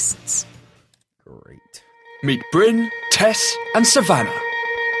Exorcists. Great. Meet Bryn, Tess, and Savannah.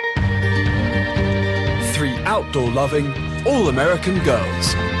 3 outdoor-loving, all-American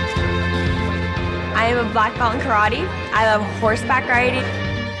girls. I am a black belt in karate. I love horseback riding.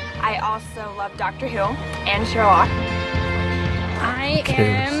 I also love Dr. Who and Sherlock. I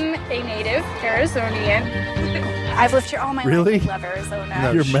am a native Arizonian. I've lived here all my Really? life. I love Arizona.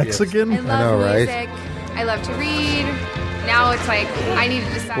 No You're shit. Mexican? I love I know, right? music. I love to read. Now it's like I need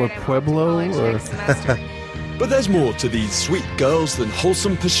to decide. Or Pueblo? Or... But there's more to these sweet girls than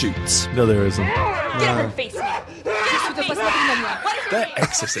wholesome pursuits. No, there isn't. Get out of her face! They're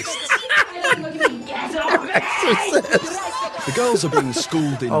exorcists. The girls are being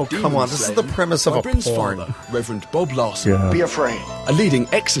schooled in Oh, come on. This is the premise of by a Bryn's porn. father, Reverend Bob Larson. Yeah. Be afraid. A leading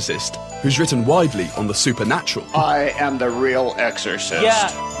exorcist who's written widely on the supernatural. I am the real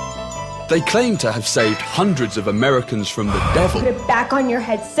exorcist. They claim to have saved hundreds of Americans from the devil. Put it back on your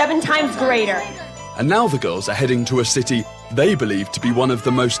head 7 times greater. And now the girls are heading to a city they believe to be one of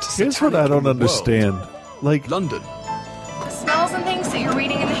the most Here's what I don't understand. Like London. The spells and things that you're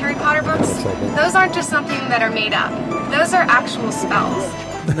reading in the Harry Potter books, those aren't just something that are made up. Those are actual spells.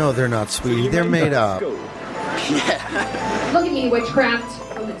 No, they're not, sweetie. They're made up. Look at me, witchcraft.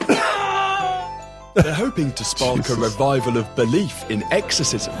 They're hoping to spark a revival of belief in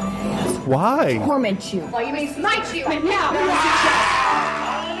exorcism. Why? Torment you. Well, you may smite you, and now.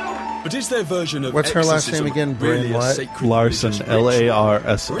 But is their version of What's her last exorcism name again? really Bryn a what? sacred Larson, religious ritual? Or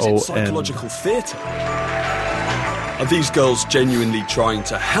is it Larson. psychological theatre? Are these girls genuinely trying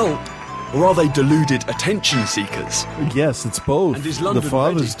to help, or are they deluded attention seekers? Yes, it's both. And is The London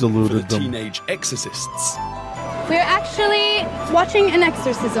father's ready deluded for the them. teenage exorcists? We're actually watching an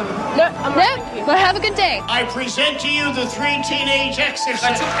exorcism. Yep, well, have a good day. I present to you the 3 teenage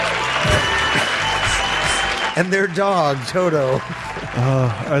exorcists. And their dog, Toto.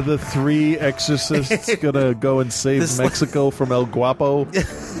 Are the 3 exorcists gonna go and save Mexico from El Guapo?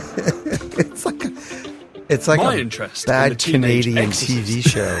 It's like My a interest in bad the teenage Canadian exorcist TV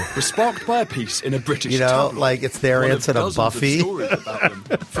show. was sparked by a piece in a British You know, tabloid. like it's their One of answer to dozens of Buffy. stories about them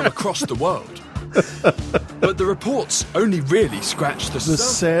from across the world. But the reports only really scratch the The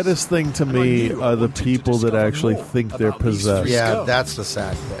surface. saddest thing to me are the people that actually think they're possessed. Yeah, that's the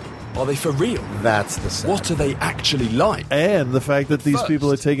sad thing. Are they for real? That's the sad. What are they actually like? And the fact that these people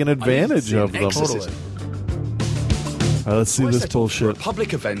are taking advantage of them. Exorcism. All right, let's see this For a bullshit.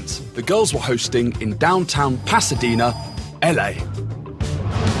 public event the girls were hosting in downtown Pasadena, LA.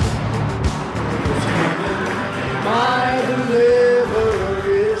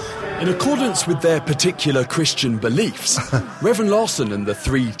 In accordance with their particular Christian beliefs, Reverend Larson and the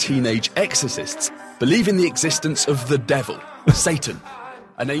 3 teenage exorcists believe in the existence of the devil, Satan,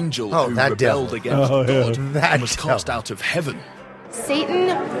 an angel who that rebelled devil. against Oh, yeah. God That and was cast out of heaven.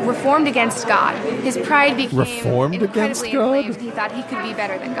 Satan reformed against God. His pride became Reformed incredibly against inflamed. God? He thought he could be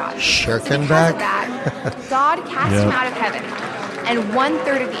better than God. Shirking Because back? of that, God cast him out of heaven, and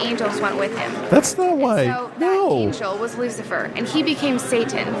 1/3 of the angels went with him. That's not why. So that angel was Lucifer, and he became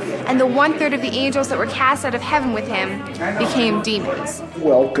Satan. And the 1/3 of the angels that were cast out of heaven with him became demons.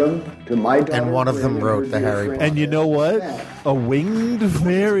 Welcome to my daughter. And one of them wrote the Harry Potter. And you know what? A winged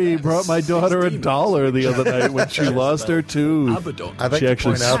fairy brought my daughter $1 the other night when she lost her tooth. I'd like She to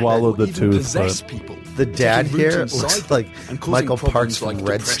actually point out swallowed the even tooth. possess But people. The dad taking root here inside looks them like and causing Michael problems Parks from like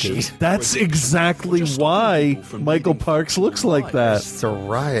Red depression. State. that's exactly why Michael Parks looks like that. It's a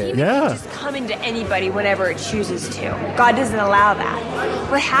riot. Yeah. Just come into anybody whenever it chooses to. God doesn't allow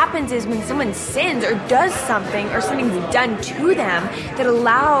that. What happens is when someone sins or does something or something's done to them that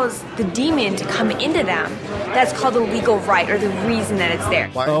allows the demon to come into them, that's called the legal right, or the reason that it's there.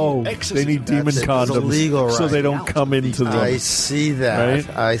 Oh, they need demon condoms legal so right. they don't come into them. I see that.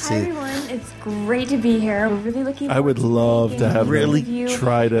 Right? I see. Hi everyone, it's great to be here. We're really looking I would love to have Really them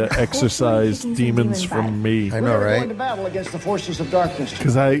try to exorcise demons from me. I know, Going right? to battle against the forces of darkness.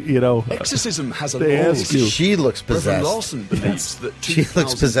 Because Exorcism has a they long ask you. She looks Reverend possessed. Larson believes that She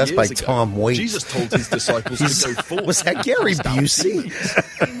looks 2,000 possessed by years ago, Tom Waits. Jesus told his disciples to go forth. Was that Gary Busey?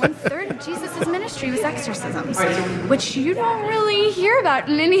 1/3 of Jesus' ministry was exorcisms, which you don't really hear about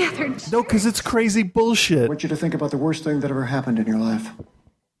in any other. No, because it's crazy bullshit. I want you to think about the worst thing that ever happened in your life.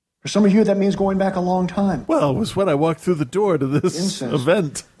 For some of you, that means going back a long time. Well, it was when I walked through the door to this Incest,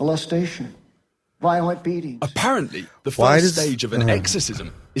 event. molestation, violent beatings. Apparently, the Why first does- stage of an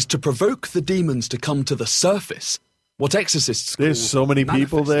exorcism is to provoke the demons to come to the surface. What exorcists call There's so many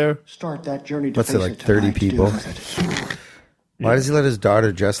people there. Start that journey to What's it, face like it 30 tonight. people? Deal with it. Why does he let his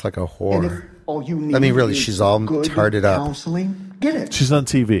daughter dress like a And if whore? all you need I mean, really, is she's all good tarted up. counseling, get it. She's on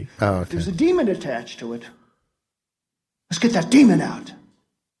TV. Oh, okay. There's a demon attached to it. Let's get that demon out.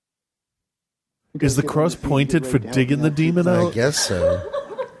 Is the cross pointed for digging the demon I out? guess so.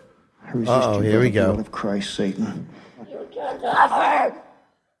 Resist Uh-oh, you here by we the go. blood of Christ, Satan.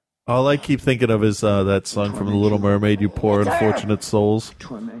 All I keep thinking of is that song from The Little Mermaid, "You Poor Unfortunate Souls."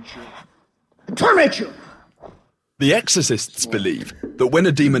 Torment you. Torment you! The exorcists believe that when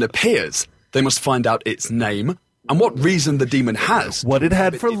a demon appears, they must find out its name and what reason the demon has. What it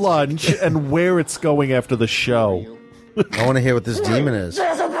had for lunch and where it's going after the show. I want to hear what this demon is.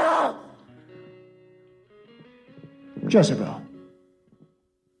 Jezebel.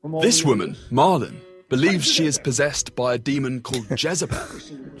 This woman, Marlon, believes she is possessed by a demon called Jezebel.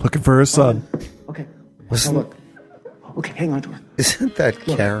 Looking for her son. Okay. Now look. Okay, hang on to her. Isn't that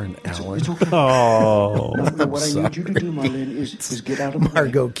Karen Allen? It's okay. Oh, Now, what I need you to do, Marlene, is get out of the way.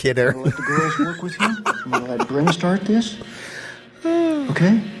 Margot Kidder. I'm gonna let the girls work with you. I'm gonna let Bryn start this.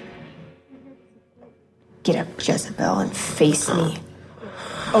 Okay? Get up, Jezebel, and face me.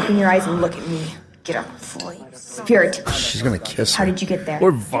 Open your eyes and look at me. Get up, fully. Spirit. She's going to kiss How her. did you get there?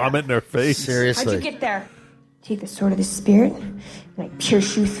 Or vomit in her face. How'd Seriously. you get there? Take the sword of the Spirit, and I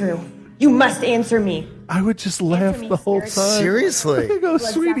pierce you through. You must answer me. I would just laugh the whole time. Seriously. I go,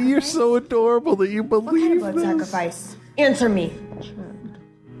 sweetie, you're so adorable that you What kind of believe blood this. sacrifice? Answer me.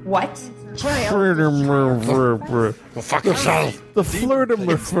 What? Go fuck yourself. The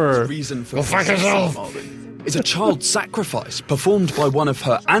flirtamifer. Reason for Go fuck yourself. Marlon is a child sacrifice performed by one of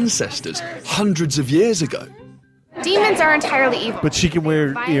her ancestors hundreds of years ago. Demons are entirely evil. But she can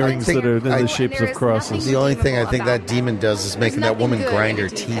wear earrings that are in the shapes of crosses. The only thing I think that demon does is making that woman grind her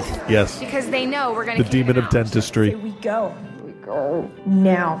teeth. Yes. Because they know we're going The to demon of dentistry. We go. We go.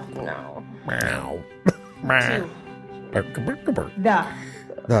 Now. No. Meow. The.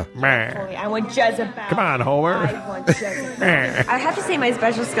 I want Jezebel. Come on, Homer. I want Jezebel. I have to say my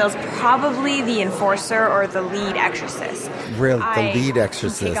special skill is probably the enforcer or the lead exorcist. Really? The I lead can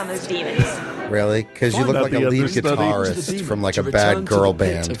exorcist? take on those demons. Really? Because you look Not like the a lead understudy. guitarist from like a To bad return to girl the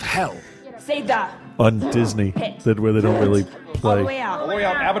pit band. of hell. Say the. On Disney, that where they don't really All the way play. out. Way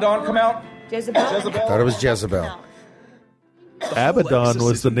out. Abaddon, come out. Jezebel. Thought it was Jezebel. Abaddon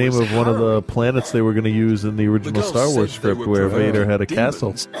was the name of one of the planets they were going to use in the original girls Star Wars said they script were where provoking Vader had a demons.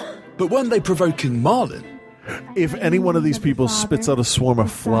 castle. But weren't they provoking Marlon? If any one of these people spits out a swarm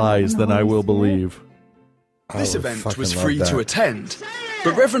of flies, then I will believe. This I would event fucking was love free that. to attend,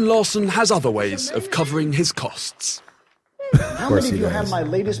 but Reverend Larson has other ways of covering his costs. How course many of he you does. have my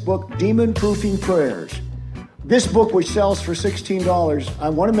latest book, Demon Proofing Prayers? This book, which sells for $16, I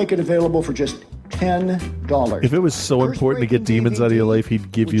want to make it available for just $10. If it was so important to get demons out of your life,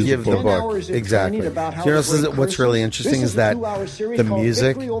 he'd give you Give the the book. book. hours of Exactly. training about how You know, to break what's really curses. interesting This is that 2-hour series the called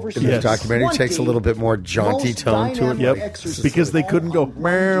music Victory Over in the Yes. documentary takes a little bit more jaunty Most tone to it. dynamic Yep, exorcism because they couldn't go.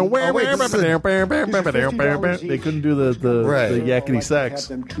 Oh, wait, this is They couldn't do the Right. the I'd like yakety to have sax.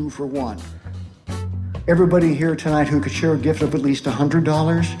 them 2 for 1. Everybody here tonight who could share a gift of at least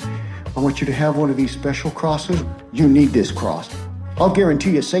 $100, I want you to have one of these special crosses. You need this cross. I'll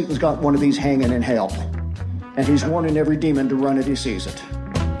guarantee you Satan's got one of these hanging in hell. And he's warning every demon to run if he sees it.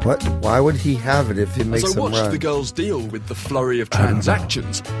 What? Why would he have it if it As makes I him watched run? the girls deal with the flurry of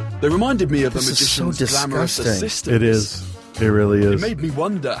transactions, they reminded me of This a is so magician's glamorous disgusting. assistant. It is. It really It is. made me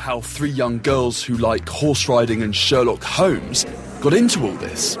wonder how 3 young girls who like horse riding and Sherlock Holmes got into all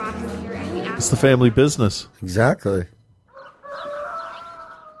this. It's the family business, Exactly.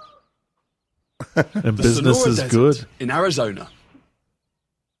 and The business Sonora is Desert good. in Arizona.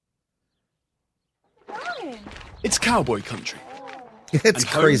 It's cowboy country. It's and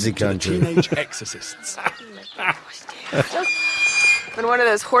home crazy to the country. Teenage exorcists. Been one of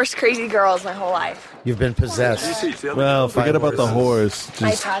those horse crazy girls my whole life. You've been possessed. Well, forget about the horse.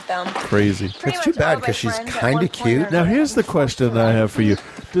 I Just taught them. crazy. It's too bad because she's kind of cute. Now, here's the question I have for you.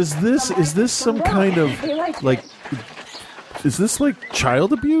 Is this some kind of, like, is this like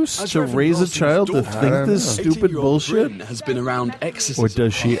child abuse to raise a child to think this stupid bullshit? Has been around exorcism Or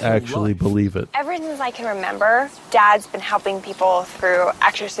does she actually believe it? Ever since I can remember, Dad's been helping people through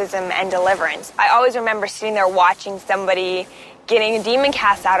exorcism and deliverance. I always remember sitting there watching somebody getting a demon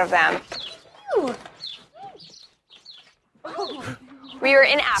cast out of them. We were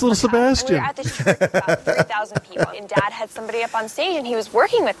in Africa. Little Sebastian. We were at this church with about 3,000 people, and Dad had somebody up on stage, and he was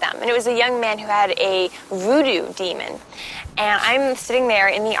working with them. And it was a young man who had a voodoo demon. And I'm sitting there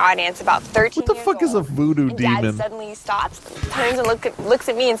in the audience, about 13 What the fuck is a voodoo and demon? Dad suddenly stops, turns and looks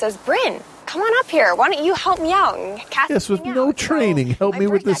at me and says, "Bryn, come on up here. Why don't you help me out and cast Yes, with no training. Help me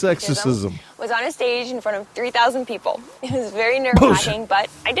with this exorcism. was on a stage in front of 3,000 people. It was very nerve-wracking, but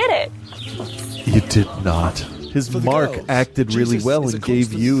I did it. You did not. His Mark acted really well and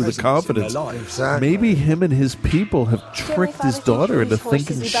gave you the confidence. Maybe him and his people have tricked his daughter into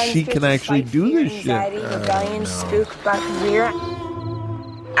thinking she can actually do this Anxiety, shit. rebellion, spook, bad career.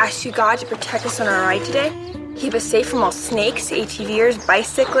 Ask you, God, to protect us on our ride today. Keep us safe from all snakes, ATVers,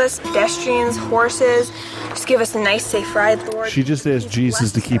 bicyclists, pedestrians, horses. Just give us a nice, safe ride, Lord. She just asked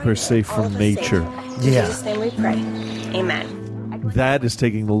Jesus to keep her safe from nature. In Jesus' name we pray. Amen. That is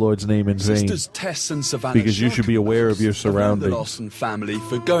taking the Lord's name in vain. Sisters Tess and Savannah Because you should be aware of your the surroundings. Lawson family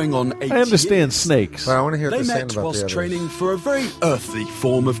for going on 8 I understand years. snakes. But I want to hear They what they're saying met about whilst the others. training for a very earthly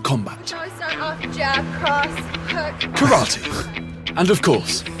form of combat, Shall we start off jab, cross, hook? karate. And of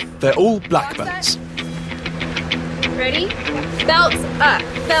course, they're all black belts. Ready? Belts up,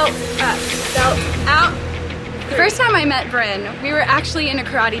 belt up, belt out. The first time I met Bryn, we were actually in a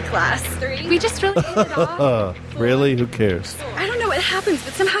karate class. We just really hit it off. Really? Who cares? I don't know what happens,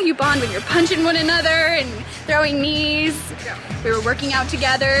 but somehow you bond when you're punching one another and throwing knees. We were working out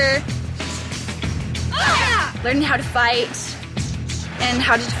together, learning how to fight and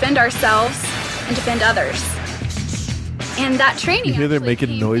how to defend ourselves and defend others. And that training. You hear they're actually making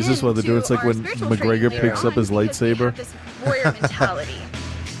came noises while they're doing. It's like into when our spiritual McGregor training picks up his lightsaber. This warrior mentality.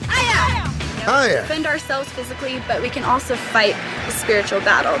 Oh, yeah. Defend ourselves physically, but we can also fight the spiritual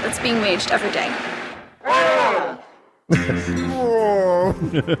battle that's being waged every day.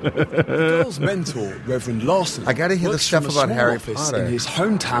 The girl's mentor, Reverend Larson, I gotta hear the works stuff from a about small Harry office Potter. in his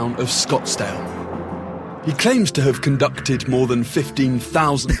hometown of Scottsdale. He claims to have conducted more than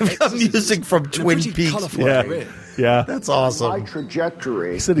 15,000 music from Twin Peaks. Yeah. Yeah. That's awesome. My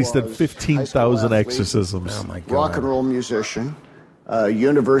trajectory. He said he's done was 15,000 high school athlete, exorcisms. Oh, my God. rock and roll musician,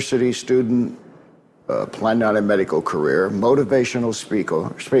 university student, planned out a medical career, motivational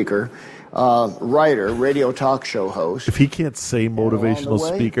speaker, writer, radio talk show host. If he can't say motivational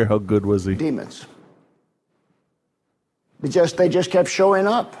way, speaker, how good was he? Demons. They just kept showing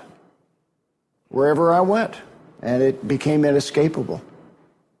up wherever I went, and it became inescapable.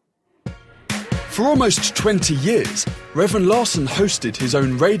 For almost 20 years, Reverend Larson hosted his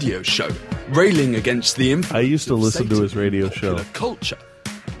own radio show, railing against the influence I used to of listen to Satan his radio in show. popular culture.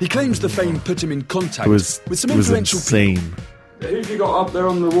 He claims the fame put him in contact It was, with some it was influential insane. people. Who have you got up there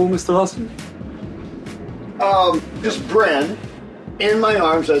on the wall, Mr. Larson? Just Bren. In my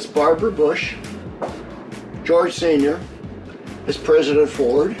arms, that's Barbara Bush, George Sr., as President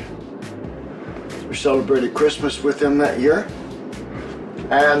Ford. We celebrated Christmas with him that year.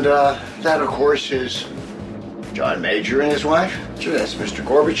 And that, of course, is John Major and his wife. So that's Mr.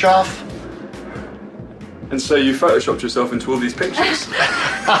 Gorbachev. And so you photoshopped yourself into all these pictures.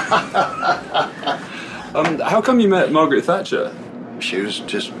 How come you met Margaret Thatcher? She was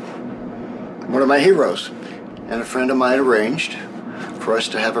just one of my heroes. And a friend of mine arranged for us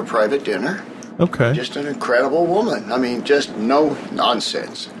to have a private dinner. Okay. Just an incredible woman. I mean, just no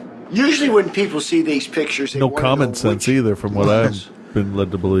nonsense. Usually when people see these pictures, they No want to common know sense which either, from what was. I've been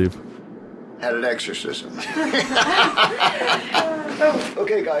led to believe. Had an exorcism.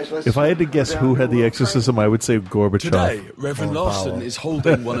 Okay, guys, let's... If I had to guess who had the exorcism, I would say Gorbachev. Today, Reverend Larson is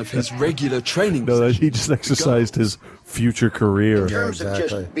holding one of his regular training No, he just exercised his future career. In terms of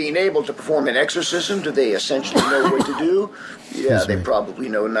just being able to perform an exorcism, do they essentially know what to do? Yeah, they probably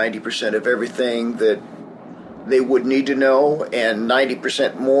know 90% of everything that they would need to know, and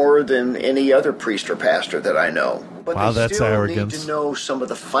 90% more than any other priest or pastor that I know. But Wow, they that's still arrogance. need to know some of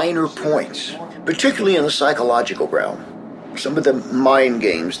the finer points, particularly in the psychological realm. Some of the mind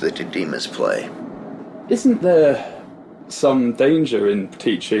games that the demons play. Isn't there some danger in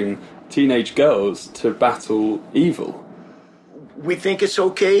teaching teenage girls to battle evil? We think it's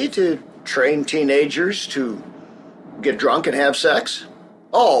okay to train teenagers to Get drunk and have sex?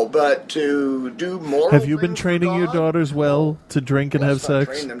 Oh, but to do more. Have you been training your daughters well to drink and have sex?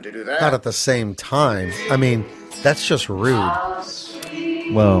 Train them to do that. Not at the same time. I mean, that's just rude.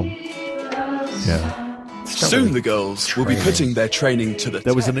 Well, yeah. Soon the girls will be putting their training to the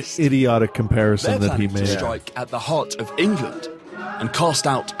That was an idiotic comparison They're that he planning made. to strike at the heart of England and cast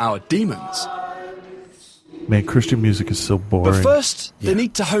out our demons. Man, Christian music is so boring. But first, they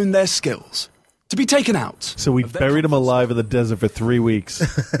need to hone their skills. To be taken out. So we buried him alive in the desert for 3 weeks.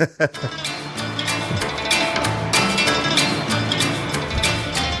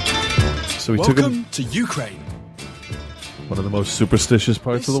 So we took him. Welcome to Ukraine. One of the most superstitious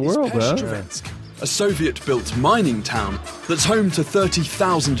parts of the world, huh? Peshchevetsk, a Soviet-built mining town that's home to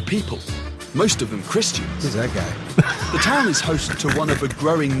 30,000 people, most of them Christians. Who's that guy? The town is host to one of a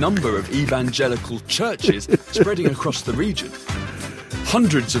growing number of evangelical churches spreading across the region.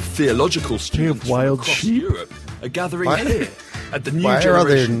 Hundreds of theological students from across Europe are gathering here at the New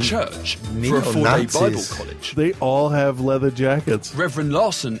Generation Church for a 4-day Bible college. They all have leather jackets. Reverend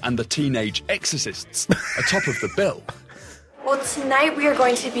Larson and the Teenage Exorcists are top of the bill. Well, tonight we are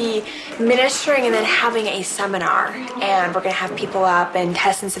going to be ministering and then having a seminar. And we're going to have people up, and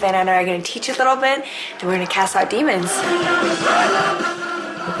Tess and Savannah and I are going to teach a little bit, and we're going to cast out demons.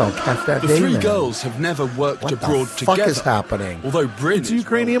 Don't cast that The three girls have never worked abroad fuck together. is happening? Although Bryn It's a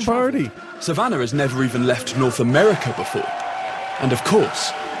Ukrainian party. Savannah has never even left North America before. And of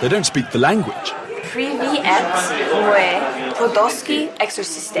course, they don't speak the language. Privyet we Podolsky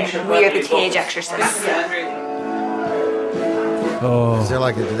Exorciste. We are the teenage exorcists. Oh, Is there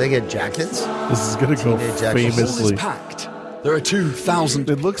like do they get jackets? this is going to go Teenage exorcists. famously. Packed. There are 2,000.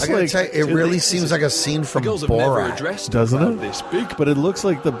 It looks I gotta like tell you, it really seems like a scene from The girls have never Borat. addressed Doesn't about it? this big. But it looks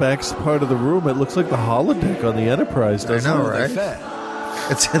like the back part of the room. It looks like the holodeck on the Enterprise, I doesn't know, it? right? Fair.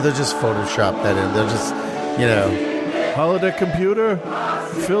 They'll just Photoshop that in. They'll just, you know. Holodeck computer,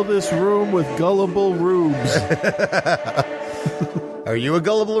 fill this room with gullible rubes. Are you a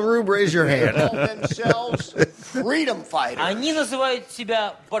gullible rube? Raise your hand. themselves freedom fighters. Они называют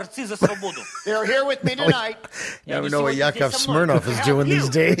себя борцы за свободу. They're here with me tonight. Never know what Yakov Smirnov is doing these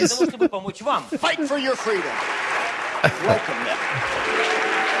days. Для того, чтобы помочь вам. Fight for your freedom. Welcome them.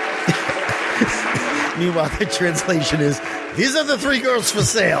 Meanwhile, the translation is, these are the three girls for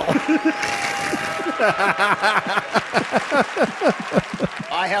sale.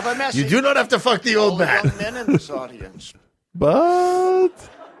 I have a message. You do not have to fuck the old All the man. young men in this audience. But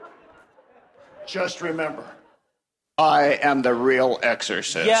Just remember, I am the real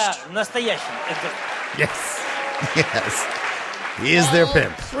exorcist. Я настоящий. Yes. Yes. He is their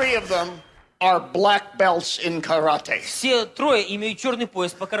pimp. Three of them are black belts in karate. Все трое имеют черный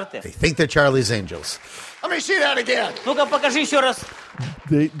пояс по карате. They think they're Charlie's Angels. Let me see that again. Ну-ка, покажи еще раз.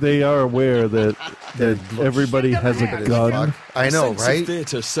 they are aware that everybody has a gun. I know, The sense right? of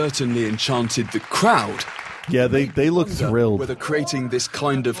theatre certainly enchanted the crowd. Yeah, they look thrilled. Whether creating this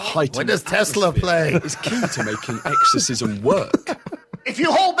kind of heightened When does Tesla atmosphere play? is key to making exorcism work. If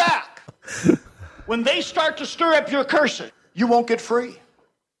you hold back, when they start to stir up your curses, you won't get free.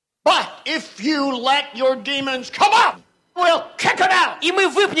 But if you let your demons come out, we'll kick it out. И мы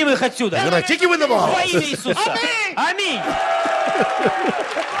выпнем их отсюда. I'm gonna kick you in the balls. Во имя Иисуса. Аминь.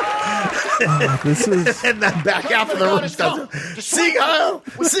 This is And that back half of the room does Sieg Heil!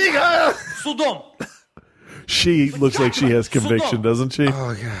 Sieg Heil! Судом. she looks like she has conviction, doesn't she? Oh,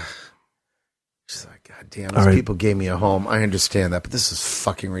 God. She's like, God damn, All these right. people gave me a home. I understand that, but this is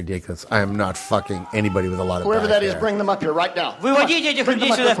fucking ridiculous. I am not fucking anybody with a lot of Whoever back that is, hair. bring them up here right now. Выводите этих Bring them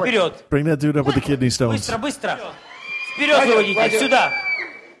людей up сюда here quick. вперед. Bring that dude up with the kidney stones. Быстро, быстро. Вперед выводите, сюда.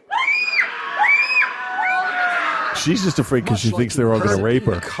 She's just afraid because she thinks they're all going to rape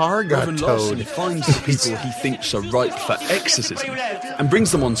her. Car got Reverend Larson towed. finds the people he thinks are ripe for exorcism and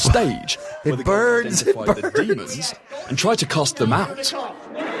brings them on stage where the girls identify the demons and try to cast them out. He's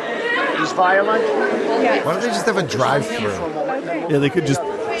violent. Why don't they just have a drive-through? Yeah, they could just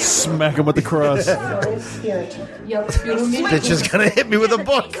smack him with the cross. Bitch is gonna hit me with a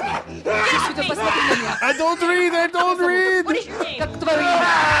book. I don't read. I don't read.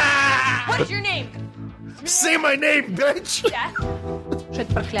 What is your name? Say my name, bitch.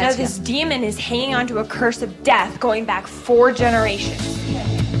 Now this demon is hanging onto a curse of death going back 4 generations.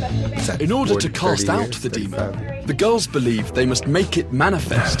 In order to 40, cast 30 out years, the 35. demon, the girls believe they must make it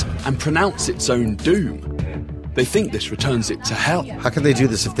manifest and pronounce its own doom. They think this returns it to hell. How can they do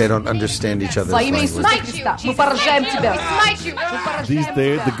this if they don't understand each other's language?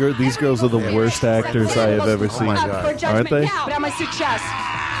 These girls are the worst actors I have ever seen, aren't they?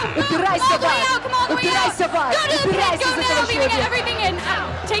 Упирайся в ад! Упирайся в ад! Упирайся за этого человека! Everything in,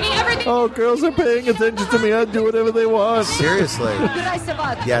 taking everything. Oh, girls are paying attention to me. I do whatever they want. Seriously.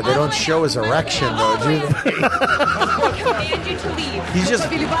 Yeah, they don't show his erection, though, do they? I command you to leave. He just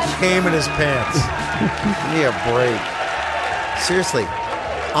came in his pants. Give me a break. Seriously.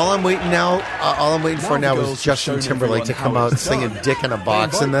 All I'm waiting for now is Justin Timberlake to come out singing Dick in a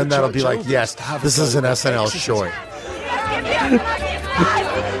Box, and then that'll be like, yes, this is an SNL short.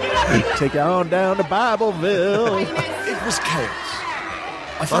 Take on down to Bibleville. It was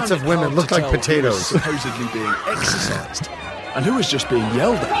chaos. Lots of women look like potatoes. Who was supposedly being exercised and who was just being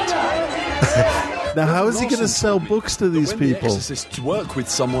yelled at. Now, how is he going to sell books to these When the people? exorcists work with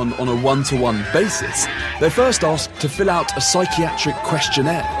someone on a one-to-one basis, they're first asked to fill out a psychiatric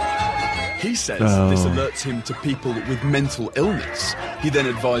questionnaire. He says this alerts him to people with mental illness. He then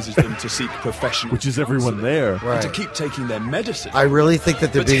advises them to seek professional Which is everyone there. and to keep taking their medicine. I really think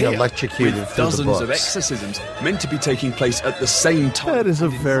that they're But being here, electrocuted with through the dozens books. of exorcisms meant to be taking place at the same time. That is a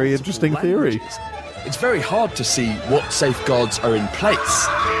very interesting theory. It's very hard to see what safeguards are in place.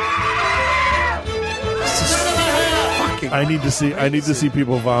 I need to see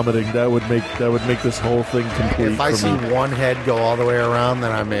people vomiting. That would make this whole thing complete. If I for see me. one head go all the way around,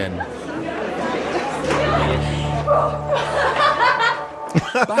 then I'm in.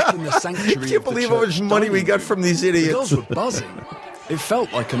 Back in the sanctuary, I can't believe how much money we got from these The idiots. girls were buzzing. It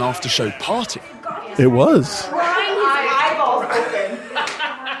felt like an after-show party. It was.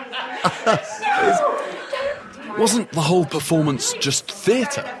 Wasn't the whole performance just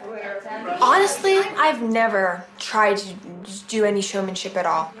theatre? Honestly, I've never tried to do any showmanship at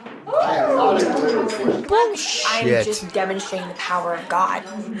all. Bullshit. I'm just demonstrating the power of God.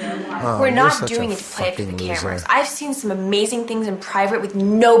 Oh, We're you're not such doing a it to play it for the fucking loser. cameras. I've seen some amazing things in private with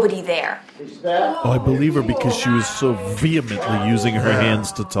nobody there. Oh, I believe her because she was so vehemently using her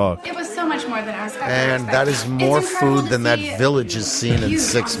hands to talk. It was so much more than I was expecting. And that is more It's incredible food to than that see village has seen in you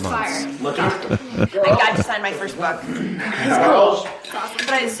 6 on months. I got to sign my first book. It's cool,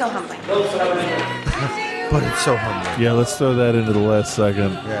 but it's so humbling. But it's so humbling. Yeah, let's throw that into the last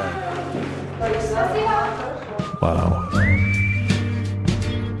second. Yeah. Wow.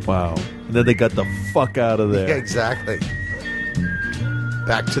 Wow. And then they got the fuck out of there. Yeah, exactly.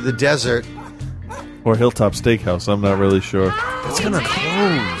 Back to the desert. Or Hilltop Steakhouse, I'm not really sure. It's gonna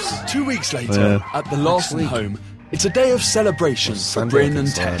close. 2 weeks later, Yeah. at the Larson home, it's a day of celebration for Bryn and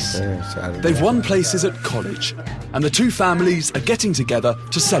Tess. They've won places at college, and the two families are getting together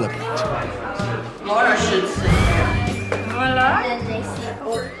to celebrate. Laura should sit here.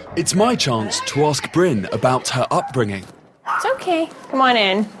 It's my chance to ask Bryn about her upbringing. It's okay. Come on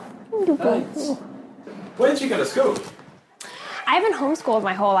in. Where did you go to school? I've been homeschooled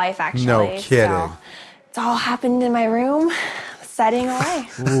my whole life, actually. No kidding. So it's all happened in my room, studying away.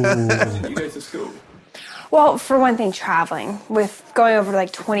 You go to school? Well, for one thing, traveling. With going over to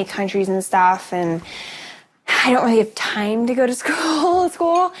like 20 countries and stuff, and I don't really have time to go to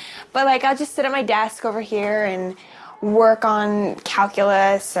school. But like I'll just sit at my desk over here and work on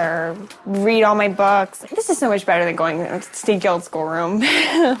calculus or read all my books. This is so much better than going to stinky old schoolroom.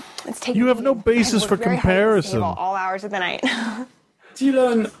 It's taking You have no basis for comparison. all hours of the night. Do you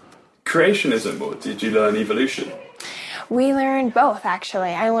learn creationism or did you learn evolution? We learned both,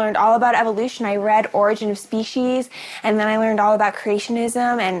 actually. I learned all about evolution. I read Origin of Species, and then I learned all about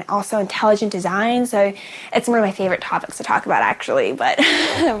creationism and also intelligent design. So it's one of my favorite topics to talk about, actually. But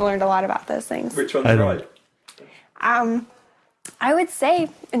I've learned a lot about those things. Which one's right? I would say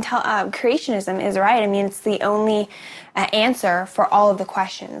creationism is right. I mean, it's the only answer for all of the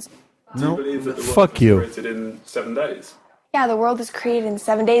questions. Do you believe that the world Fuck was you. created in 7 days? Yeah, the world was created in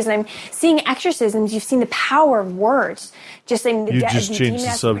 7 days, and I'm seeing exorcisms. You've seen the power of words. Just saying the You just changed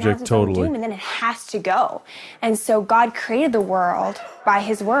the subject totally. and then it has to go. And so God created the world by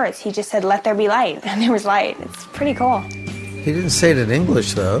His words. He just said, "Let there be light," and there was light. It's pretty cool. He didn't say it in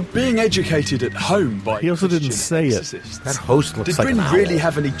English, though. Being educated at home by He also didn't Christian say it. exorcists, That host looks did like Bryn an owl. really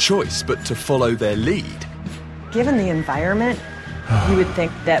have any choice but to follow their lead? Given the environment, you would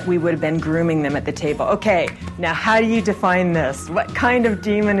think that we would have been grooming them at the table. Okay, now how do you define this? What kind of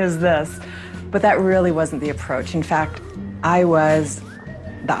demon is this? But that really wasn't the approach. In fact, I was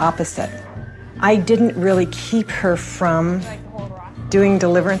the opposite. I didn't really keep her from doing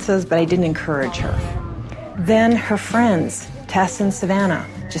deliverances, but I didn't encourage her. Then her friends, Tess and Savannah,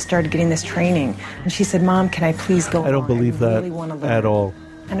 just started getting this training. And she said, "Mom, can I please go I don't on? believe that really wanna learn." at all.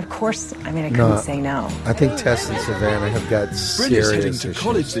 And of course, I mean, I couldn't say no. I think Tess and Savannah have got Bryn is serious heading to issues.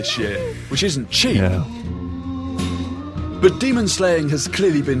 college this year, which isn't cheap. Yeah. But demon slaying has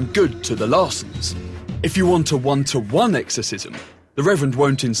clearly been good to the Larsons. If you want a one-to-one exorcism, The Reverend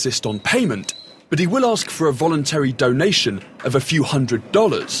won't insist on payment, but he will ask for a voluntary donation of a few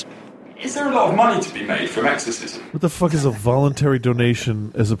 $100s. Is there a lot of money to be made from exorcism? What the fuck is a voluntary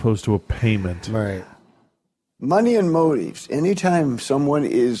donation as opposed to a payment? Right. Money and motives. Anytime someone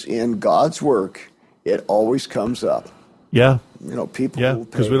is in God's work, it always comes up. Yeah. You know, people Yeah, will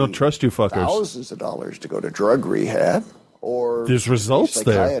because pay we don't trust you fuckers. thousands of dollars to go to drug rehab or There's results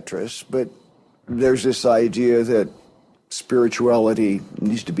there. psychiatrists, but there's this idea that spirituality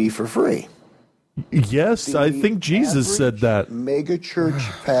needs to be for free. Yes, I think Jesus said that. Mega church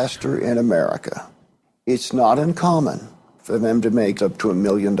pastor in America, it's not uncommon for them to make up to $1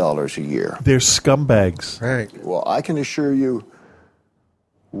 million a year. They're scumbags. Right. Well, I can assure you,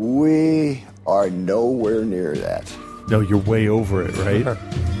 we are nowhere near that. No, you're way over it, right?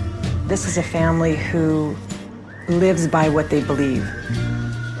 This is a family who lives by what they believe.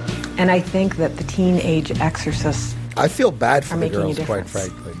 And I think that the teenage exorcists I feel bad for are the making a girls, quite difference.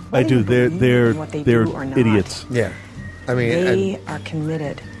 frankly. I do. They're what they do or not. idiots. Yeah. I mean, They are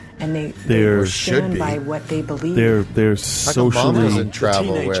committed, and they They're- stand by what they believe. They're socially. The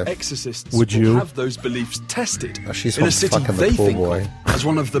teenage exorcists Would will you? have those beliefs tested she's in a home city fucking the they pool think boy. of as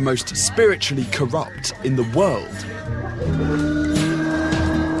one of the most spiritually corrupt in the world.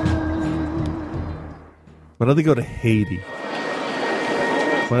 Why don't they go to Haiti?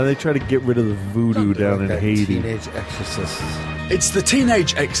 Why don't they try to get rid of the voodoo down in Haiti? Teenage exorcists. It's the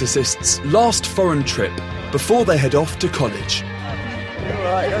teenage exorcists' last foreign trip before they head off to college.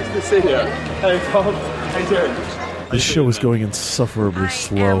 Alright, nice to see you. Hey, Tom. How you doing? This show is going insufferably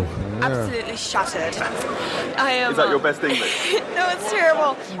slow. Absolutely shattered. I am. Is that your best English? No, it's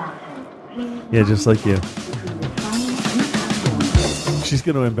terrible. Yeah, just like you. She's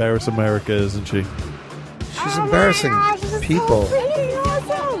going to embarrass America, isn't she? She's embarrassing people.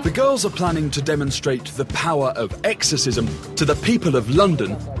 The girls are planning to demonstrate the power of exorcism to the people of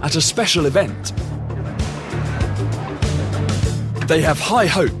London at a special event. They have high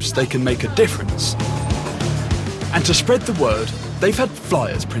hopes they can make a difference. And to spread the word, they've had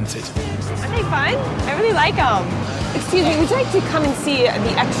flyers printed. Aren't they fun? I really like them. Excuse me, would you like to come and see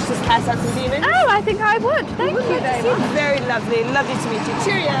The Exorcist cast out some demons? Oh, I think I would. Thank you very much. Very lovely. Lovely to meet you.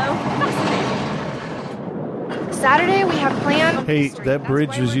 Cheerio. Saturday we have planned. Hey, that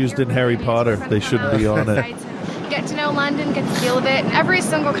bridge was used in Harry Potter. They shouldn't be on it. Get to know London, get the feel of it. Every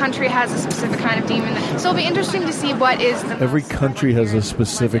single country has a specific kind of demon, so it'll be interesting to see what is the. Every country has a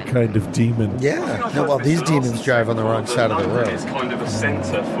specific kind of demon. Yeah. No, well, these demons drive on the wrong side of the road. It's kind of a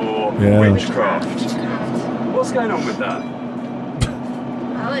centre for Yeah. witchcraft. What's going on with that?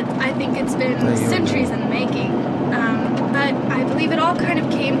 Well, I think it's been centuries in the making, but I believe it all kind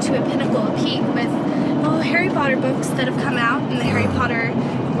of came to a pinnacle, a peak with the Harry Potter books that have come out and the Harry Potter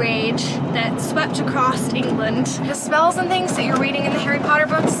rage that swept across England. The spells and things that you're reading in the Harry Potter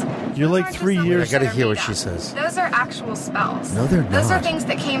books, You're like 3 years. I gotta hear what she says. those are actual spells. No, they're Those are not. things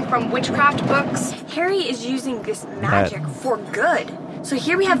that came from witchcraft books. Harry is using this magic for good. So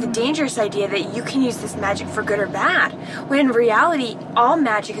here we have the dangerous idea that you can use this magic for good or bad, when in reality, all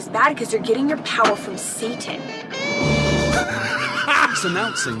magic is bad because you're getting your power from Satan. It's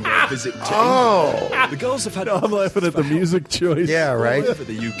announcing their visit to England. The girls have had. I'm laughing at the music choice. Yeah, right. For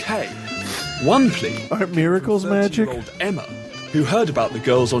the UK. One plea. Aren't miracles magic? 13-year-old Emma, who heard about the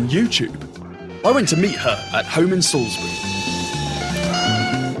girls on YouTube. I went to meet her at home in Salisbury.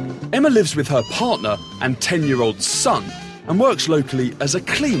 Emma lives with her partner and 10-year-old son and works locally as a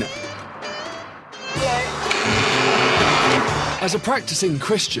cleaner. As a practicing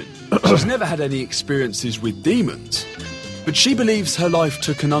Christian, she's never had any experiences with demons, but she believes her life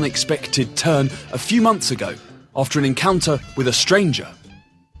took an unexpected turn a few months ago after an encounter with a stranger.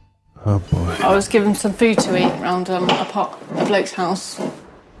 Oh boy. I was given some food to eat around a bloke's house,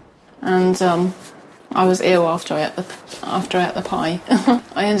 and I was ill after I ate the pie.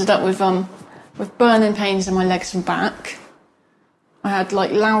 I ended up with burning pains in my legs and back. I had like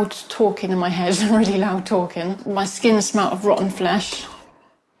loud talking in my head, really loud talking. My skin smelled of rotten flesh.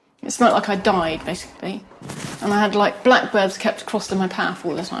 It smelled like I died, basically. And I had like blackbirds kept crossing my path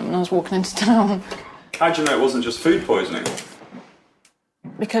all the time when I was walking into town. How do you know it wasn't just food poisoning?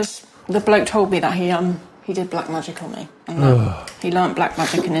 Because the bloke told me that he did black magic on me. And he learnt black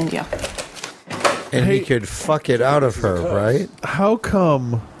magic in India. And he could fuck it out of her, right? How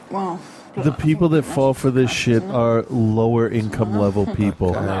come Well, the people that fall for this shit are lower income level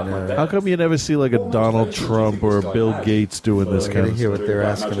people? How come you never see like a Donald Trump or a Bill Gates doing this kind of hear what they're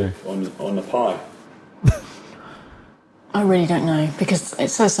asking her. On the pie. I I really don't know, because it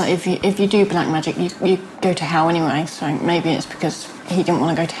says that if you do black magic, you go to hell anyway. So maybe it's because he didn't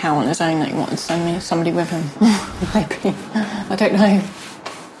want to go to hell on his own that he wanted to send somebody with him. Maybe. I don't know.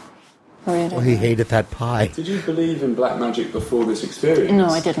 I really don't Well, he hated that pie. Did you believe in black magic before this experience? No,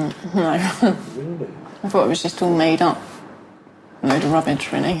 I didn't. No. Really? I thought it was just all made up. A load of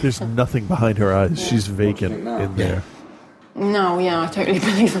rubbish, really. There's nothing behind her eyes. She's vacant in there. No, yeah, I totally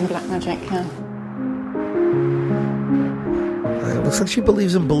believe in black magic, yeah. It looks like she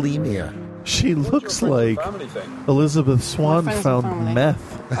believes in bulimia. She looks like Elizabeth Swann found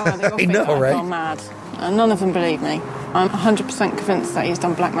meth. Oh, they all think that I've gone mad. None of them believe me. I'm 100% convinced that he's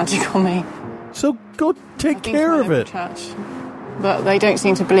done black magic on me. So go take care of it. Church. But they don't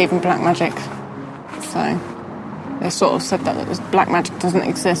seem to believe in black magic. So they sort of said that black magic doesn't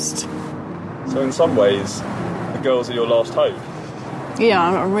exist. So in some ways, the girls are your last hope. Yeah,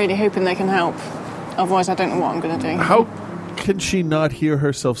 I'm really hoping they can help. Otherwise, I don't know what I'm going to do. How can she not hear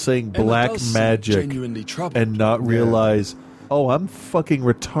herself saying black magic and not realize, oh, I'm fucking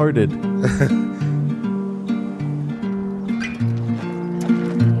retarded?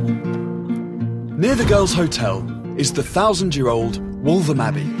 Near the girls' hotel is the 1,000-year-old Waltham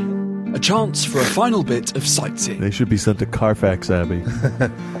Abbey. A chance for a final bit of sightseeing. They should be sent to Carfax Abbey.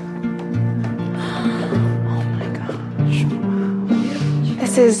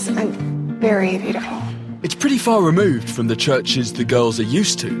 This is very beautiful. It's pretty far removed from the churches the girls are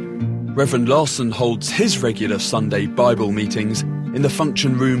used to. Reverend Larson holds his regular Sunday Bible meetings in the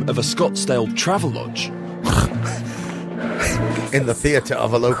function room of a Scottsdale travel lodge. In the theatre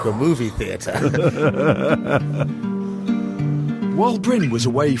of a local movie theatre. While Bryn was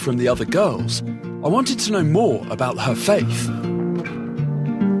away from the other girls, I wanted to know more about her faith.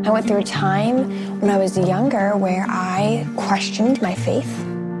 I went through a time when I was younger where I questioned my faith.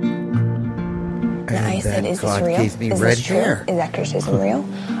 And I said, is this real? Is this true? Is exorcism real?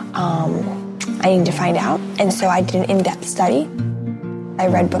 I need to find out. And so I did an in-depth study. I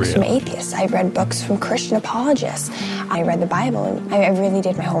read books from atheists. I read books from Christian apologists. I read the Bible, and I really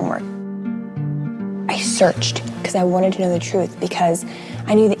did my homework. I searched because I wanted to know the truth, because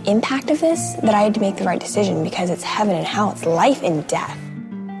I knew the impact of this, that I had to make the right decision, because it's heaven and hell. It's life and death.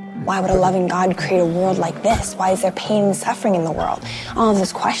 Why would a loving God create a world like this? Why is there pain and suffering in the world? All of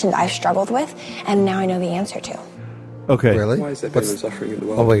those questions I've struggled with, and now I know the answer to. Okay. Really? Why is there pain and suffering in the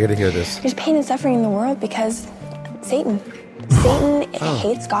world? Oh, we're going to hear this. There's pain and suffering in the world because Satan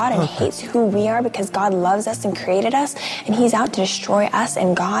hates God and hates who we are, because God loves us and created us, and he's out to destroy us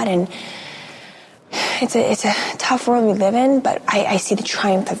and God. And it's a tough world we live in, but I see the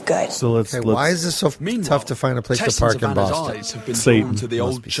triumph of good. So let's why is this so tough to find a place to park in Boston? Eyes have been drawn to the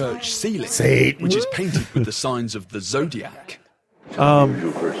old church ceiling, which is painted with the signs of the zodiac.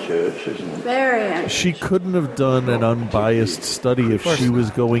 She couldn't have done an unbiased study if she was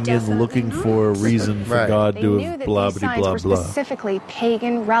going in looking for a reason for God to have blah blah blah blah. Specifically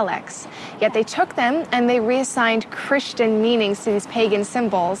pagan relics, yet they took them and they reassigned Christian meanings to these pagan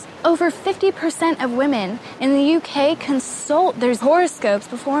symbols. Over 50% of women in the UK consult their horoscopes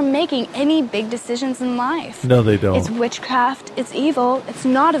before making any big decisions in life. No, they don't. It's witchcraft, it's evil, it's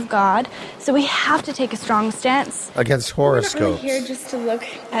not of God, so we have to take a strong stance. Against horoscopes. We're not really here just to look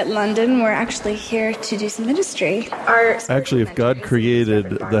at London, we're actually here to do some ministry. Actually, if God created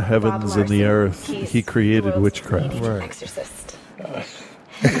the heavens and the earth, he created witchcraft. Right. Exorcist.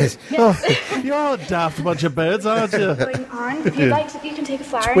 Oh, you're all a daft bunch of birds, aren't you? Going on. If you'd like to, you can take a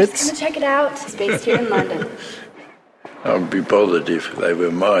flyer Twits. and just come and check it out. It's based here in London. I would be bothered if they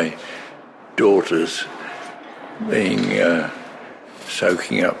were my daughters being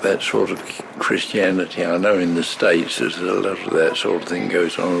soaking up that sort of Christianity. I know in the States there's a lot of that sort of thing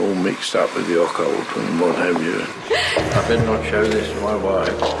goes on, all mixed up with the occult and what have you. I better not show this to my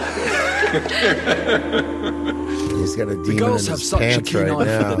wife. He's got a demon The girls in have his such a pants keen right eye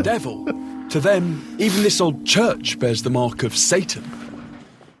now. for the devil. To them, even this old church bears the mark of Satan.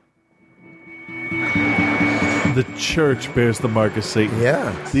 The church bears the mark of Satan.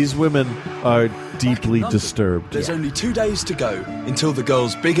 Yeah. These women are deeply disturbed. There's only 2 days to go until the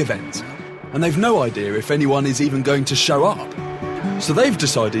girls' big event, and they've no idea if anyone is even going to show up. So they've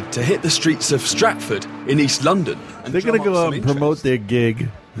decided to hit the streets of Stratford in East London. And They're going to go out and promote their gig.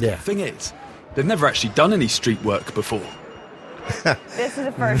 Yeah. Thing is, they've never actually done any street work before. This is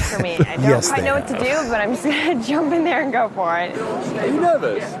a first for me. I don't quite know what to do, but I'm just going to jump in there and go for it. Are you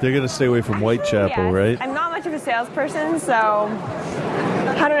nervous? They're going to stay away from Whitechapel, right? I'm not much of a salesperson, so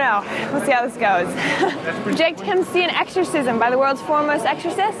I don't know. We'll see how this goes. Would you like to come see an exorcism by the world's foremost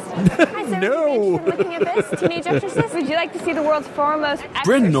exorcist? Hi, sir. No. Looking at this, teenage exorcist. Would you like to see the world's foremost exorcist?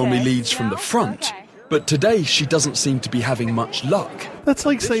 Bryn normally leads from the front, But today she doesn't seem to be having much luck. That's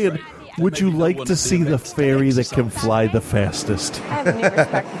like saying, would you like to see the fairy that can fly the fastest? I have new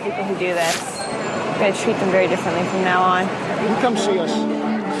respect for people who do this. I'm going to treat them very differently from now on. You come see us.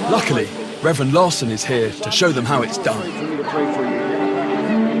 Luckily, Reverend Larson is here to show them how it's done.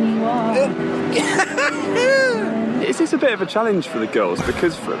 Is this a bit of a challenge for the girls?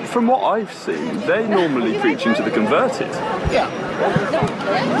 Because from what I've seen, they're normally preaching to the converted. Yeah.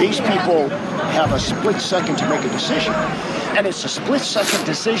 These people have a split second to make a decision. And it's a split-second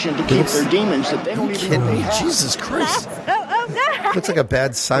decision to keep their demons that they don't even know they have. Jesus Christ. Looks like a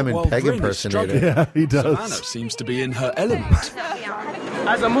bad Simon Pegg impersonator. Yeah, he does. Savannah seems to be in her element.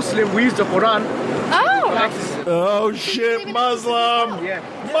 As a Muslim, we use the Quran. Oh shit, Muslim! Yeah.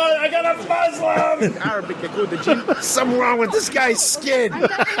 I got a Muslim! In Arabic, they call the jinn. Something wrong with this guy's skin. I'm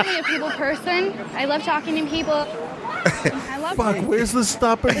definitely a people person. I love talking to people. I love Fuck, it. where's the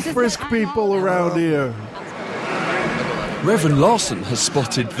stop and frisk people around here? Reverend Larson has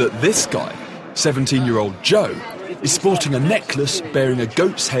spotted that this guy, 17-year-old Joe, is sporting a necklace bearing a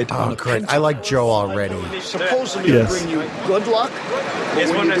goat's head on a great. I like Joe already. Supposedly to bring you good luck, but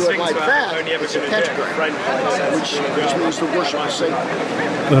when you do it like that, it's a pentagram, which means the worship of Satan.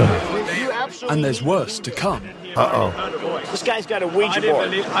 And there's worse to come. Uh-oh. This guy's got a Ouija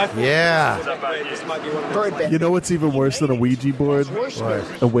board. Yeah. Very bad. You know what's even worse than a Ouija board? What?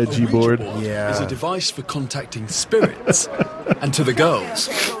 A wedgie board. Is a device for contacting spirits. And to the girls,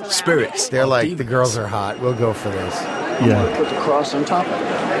 spirits. They're like, the girls are hot. We'll go for this. Yeah. Put the cross on top of it.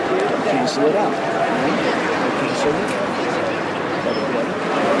 Cancel it out. Cancel it.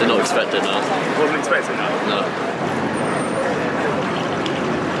 They're not expecting that. Wasn't expecting that? No.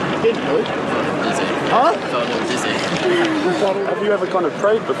 Didn't do it. Dizzy. Huh? Felt a little dizzy. Have you ever kind of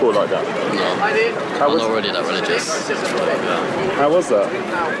prayed before like that? No. I'm not really that religious. Yeah. How was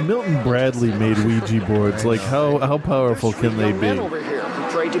that? Milton Bradley made Ouija boards. Like, how powerful can they be? Over here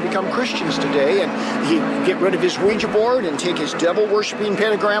who prayed to become Christians today, and he'd get rid of his Ouija board and take his devil-worshipping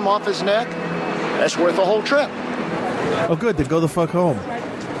pentagram off his neck. That's worth the whole trip. Oh, good. Then go the fuck home.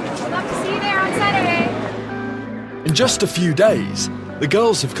 I'd love to see you there on Saturday. In just a few days, the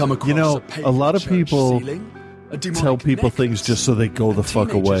girls have come across a lot of people tell people things just so they go the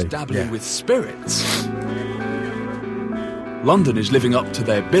fuck away. Dabbling with spirits. London is living up to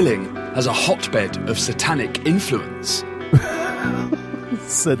their billing as a hotbed of satanic influence.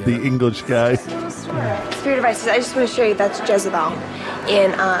 Said the English guy. Spirit of Isis, I just want to show you that's Jezebel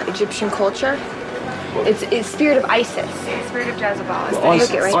in Egyptian culture. It's Spirit of Isis. Spirit of Jezebel. Is the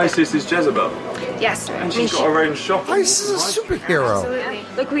look it right Isis is Jezebel. Yes. And she's got her own shop. Isis is a superhero. Absolutely.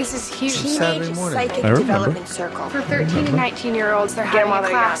 Look, Reese's huge Saturday teenage morning. psychic I remember. development circle. For 13 and 19-year-olds, they're having a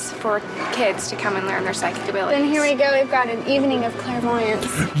class for kids to come and learn their psychic abilities. Then here we go. We've got an evening of clairvoyance.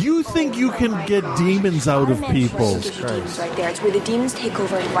 You think you can get demons out of people? Demons right there. It's where the demons take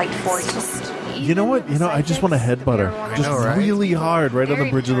over and fight for you. You know what? I just want to headbutt her. Just really hard, right on the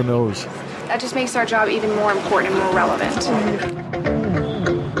bridge of the nose. That just makes our job even more important and more relevant.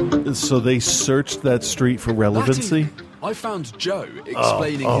 So they searched that street for relevancy? I found Joe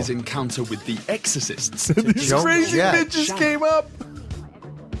explaining his encounter with the exorcists. These crazy bitches came up.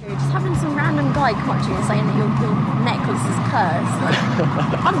 Just having some random guy come up to you and saying that your necklace is cursed.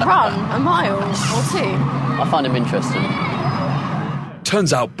 I'd run a mile or two. I find him interesting.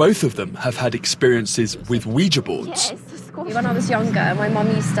 Turns out both of them have had experiences with Ouija boards. When I was younger, my mum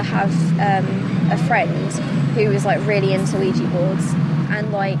used to have a friend who was like really into Ouija boards,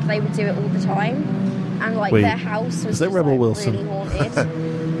 and like they would do it all the time, and like Wait, their house was is that just, Rebel like, Wilson? really haunted,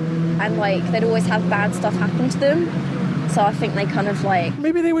 and like they'd always have bad stuff happen to them. So I think they kind of like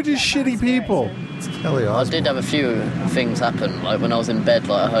maybe they were just shitty people. It's Kelly I did have a few things happen. Like when I was in bed,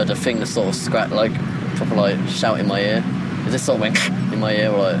 like I heard a thing that sort of scratch, like proper like shout in my ear. It just sort of went in my ear,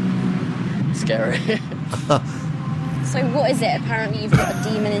 like scary. So what is it? Apparently you've got a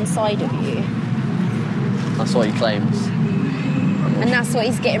demon inside of you. That's what he claims. And that's what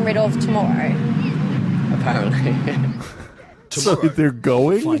he's getting rid of tomorrow. Apparently. So they're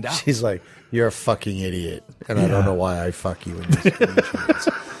going? She's like, you're a fucking idiot. And I don't know why I fuck you in this.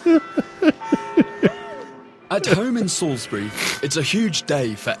 At home in Salisbury, it's a huge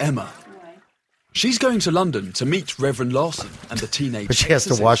day for Emma. She's going to London to meet Reverend Larson and the teenage But she has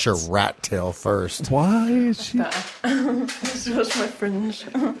to wash her rat tail first. Why is she... This was my fringe.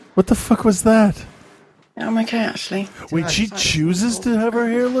 What the fuck was that? I'm okay, actually. Wait, she chooses to have her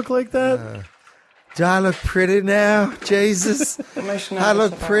hair look like that? Do I look pretty now, Jesus? I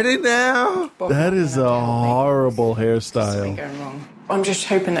look pretty now. That is a horrible hairstyle. Going wrong. I'm just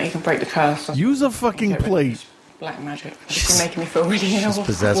hoping that you can break the curse. Use a fucking plate. black magic. She's making me feel really ill. She's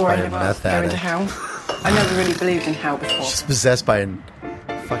possessed by a worrying about meth going addict. to hell. I never really believed in hell before. She's possessed by a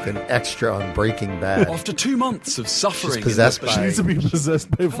fucking extra on Breaking Bad. After 2 months of suffering, She's possessed in by- the She needs to be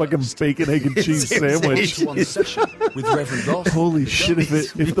possessed by a fucking bacon, egg, and cheese sandwich. one session with Reverend Lawson. Holy shit!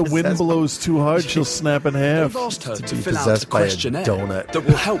 If the wind blows too hard, she'll snap in half. They've asked her to be fill out a possessed by a questionnaire donut. that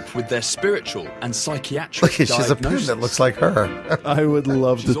will help with their spiritual and psychiatric Look, she's a diagnosis. pin that looks like her. I would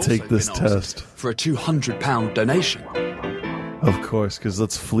love She's to also take this been asked test. for a £200 donation. Of course, because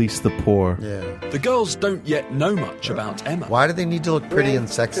let's fleece the poor. Yeah. The girls don't yet know much about Emma. Why do they need to look pretty and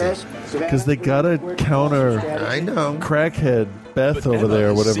sexy? Because they gotta counter I know. crackhead Beth But over Emma there,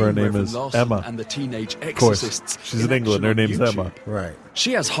 has whatever her seen name Reverend is. Larson Emma. and the teenage Of course. exorcists She's in England. Her action on name's YouTube. Emma. Right.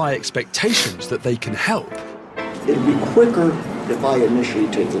 She has high expectations that they can help. It'd be quicker if I initially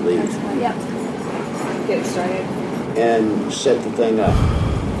take the lead Yep. Get it started. and set the thing up.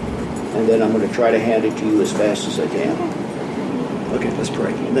 And then I'm going to try to hand it to you as fast as I can. Okay, let's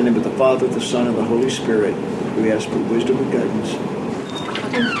pray. In the name of the Father, the Son, and the Holy Spirit, we ask for wisdom and guidance.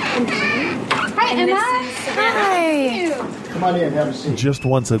 Hi, Emma. Hi. Come on in, have a seat. Just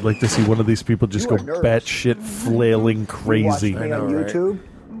once, I'd like to see one of these people just You go are nervous. batshit flailing crazy. You watch me on YouTube?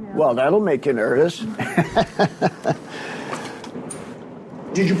 Well, that'll make you nervous.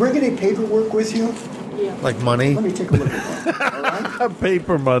 Did you bring any paperwork with you? Like money? Let me take a look at that. All right?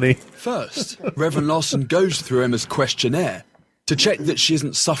 Paper money. First, Reverend Larson goes through Emma's questionnaire to check that she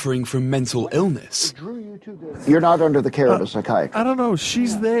isn't suffering from mental illness. You're not under the care of a psychiatrist. I don't know.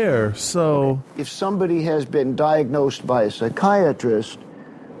 She's there, so If somebody has been diagnosed by a psychiatrist,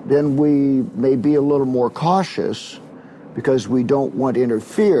 then we may be a little more cautious because we don't want to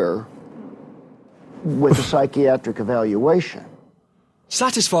interfere with the psychiatric evaluation.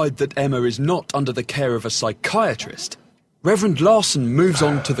 Satisfied that Emma is not under the care of a psychiatrist, Reverend Larson moves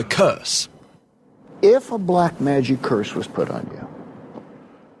on to the curse. If a black magic curse was put on you,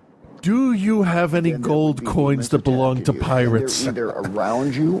 do you have any gold coins that belong to pirates? they're either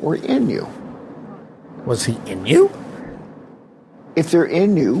around you or in you. Was he in you? If they're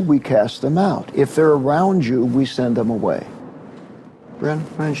in you, we cast them out. If they're around you, we send them away. Bren,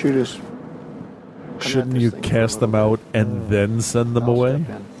 why don't you just... Shouldn't you cast them out and then send them away?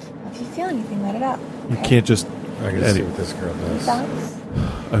 If you feel anything, let it out. You can't just. I gotta see what this girl does. Thoughts?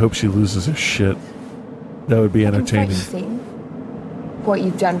 I hope she loses her shit. That would be entertaining. Satan. What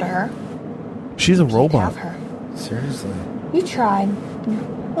you've done to her. She's a robot. Have her. Seriously. You tried.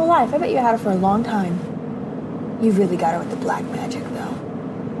 Well, life. I bet you had her for a long time. You really got her with the black magic, though.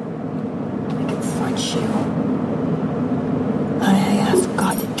 I can front you. I ask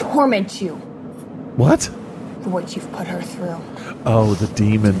God to torment you What? for what you've put her through. Oh, the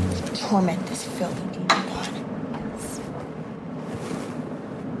demon. Torment this filthy demon blood.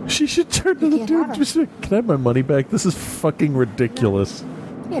 She should turn to the can't dude. have her. Just say, can I have my money back? This is fucking ridiculous.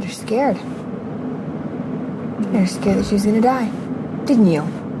 You made her scared. You made her scared that she was gonna die. Didn't you?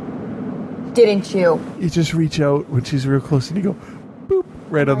 Didn't you? You just reach out when she's real close and you go, boop,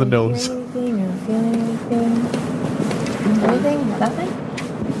 right on the nose. Anything or feeling anything? Anything? Nothing?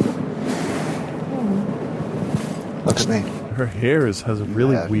 Look at me. Her hair has a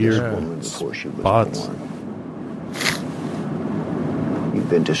really weird spots. You've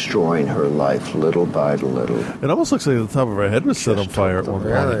been destroying her life little by little. It almost looks like the top of her head was set on fire at one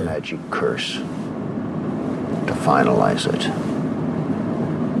Black point. magic curse. To finalize it,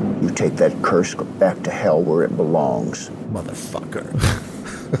 you take that curse back to hell where it belongs. Motherfucker.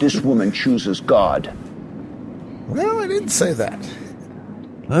 This woman chooses God. Well, I didn't say that.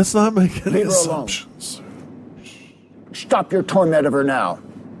 Let's not make any Leave her alone. assumptions. Stop your torment of her now.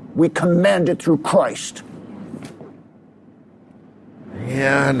 We command it through Christ.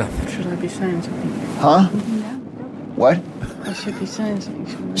 Yeah, nothing. Should I be saying something? Huh? What? I should be saying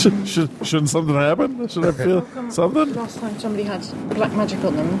something. Shouldn't something happen? Should I feel something? Last time somebody had black magic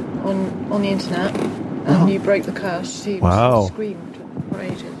on them on the internet, and you broke the curse. She Wow. screamed for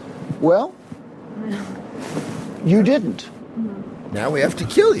ages. Well, you didn't. Now we have to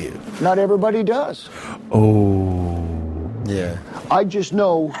kill you. Not everybody does. Oh. Yeah. I just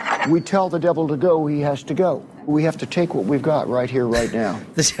know we tell the devil to go, he has to go. We have to take what we've got right here, right now.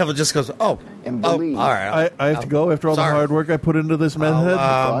 The devil just goes, and believe. all right. I have to go after all the hard work I put into this meth head.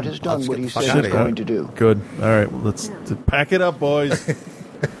 God has done what he said he's going to do. Good. All right, well, let's pack it up, boys.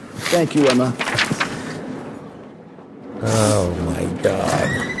 Thank you, Emma. Oh, my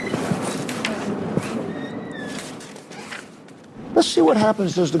God. Let's see what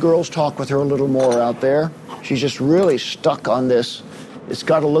happens as the girls talk with her a little more out there. She's just really stuck on this. It's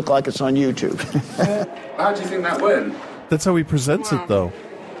got to look like it's on YouTube. How do you think that went? That's how he presents it, though.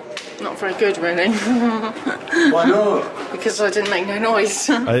 Not very good, really. Why not? Because I didn't make no noise.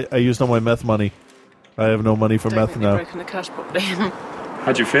 I used all my meth money. I have no money for meth now. Broken the cash properly.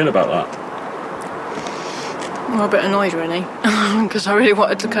 How do you feel about that? I'm a bit annoyed, really, because I really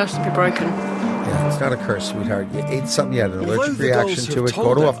wanted the curse to be broken. Yeah, it's not a curse, sweetheart. You ate something, you had an Although allergic the reaction girls to have it. Go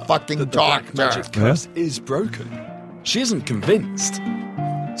told to a Emma fucking that the black doctor. magic curse is broken. She isn't convinced.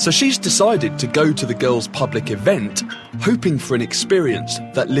 So she's decided to go to the girls' public event, hoping for an experience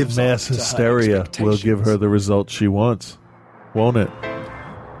that lives Mass up to her hysteria will give her the results she wants, won't it?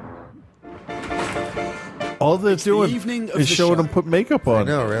 All they're doing is showing them put makeup on.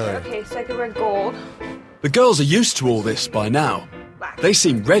 No, really. Okay, so I could wear gold. The girls are used to all this by now. They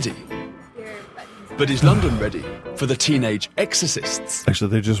seem ready. But is London ready for the teenage exorcists? Actually,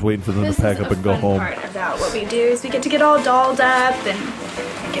 they're just waiting for them to pack up and go home. Part about what we do is we get to get all dolled up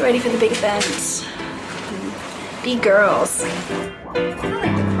and get ready for the big events. And be girls. I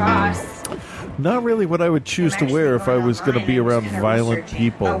like the cross. Not really what I would choose to wear if I was going to be around violent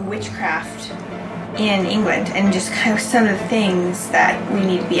people. Witchcraft in England and just kind of some of the things that we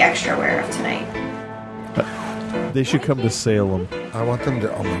need to be extra aware of tonight. They should come to Salem. I want them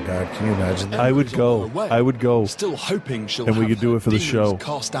to. Oh my God! Can you imagine that? I would go. I would go. Still hoping she'll and we have could do her it for the demons show.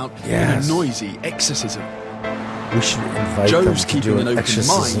 Cast out Yes. in a noisy exorcism. We should invite Joe's them to keeping do an an open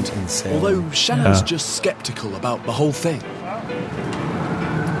exorcism mind, in Salem. although Shannon's Yeah. just sceptical about the whole thing.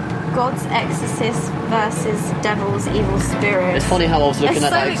 God's exorcist versus devil's evil spirit. It's funny how I was looking at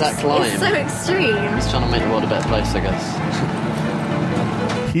that exact line. It's so extreme. It's trying to make the world a better place, I guess.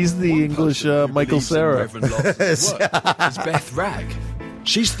 He's the English Michael Cera. Is Beth Ragg.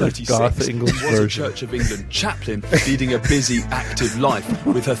 She's 36 goth English and was a version. Church of England chaplain leading a busy, active life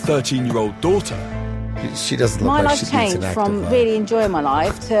with her 13-year-old daughter. She doesn't look My like life she needs changed an active from life. really enjoying my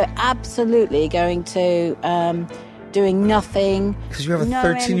life to absolutely going to doing nothing. Because you have a No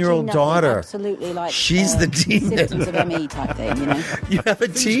 13-year-old energy, nothing, daughter. Absolutely, like She's the demon. symptoms of ME type thing, you know. You have a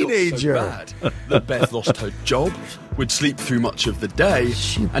Things got teenager. So bad that Beth lost her job, would sleep through much of the day,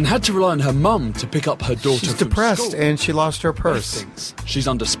 and had to rely on her mum to pick up her daughter She's from depressed school. and she lost her Beth purse. thinks she's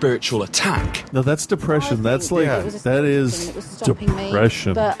under spiritual attack. No, that's depression. That's like It was a that thing is that was stopping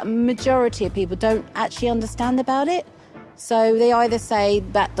depression. Me, but a majority of people don't actually understand about it. So they either say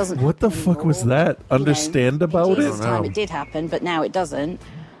that doesn't What the happen fuck was anymore, that? Understand about Jesus' it? time it did happen, but now it doesn't.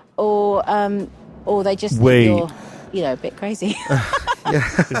 Or they just Wait. think you're, a bit crazy.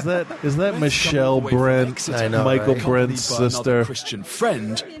 Is that Michelle Brent, I know, Michael right? Brent's Accompanied by another sister? Christian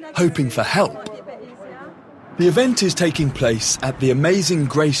friend, hoping for help. The event is taking place at the Amazing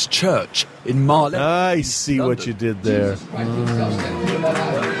Grace Church in Marley. I see what you did there.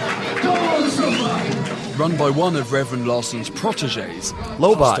 Run by one of Reverend Larson's protégés,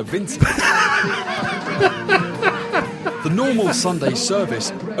 Lobot. Pastor Vincent. The normal Sunday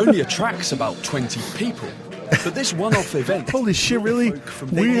service only attracts about 20 people, but this one-off event... Holy shit, really?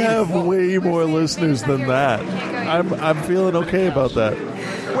 We have way more listeners than that. I'm feeling okay about that.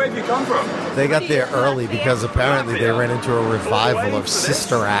 Where have you come from? They got there early because apparently they ran into a revival of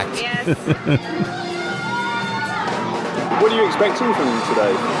Sister Act. What are you expecting from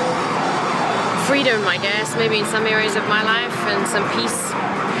today? Freedom, I guess, maybe in some areas of my life, and some peace.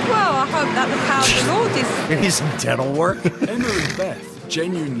 Well, I hope that the power of the Lord is... Maybe some dental work. Emma and Beth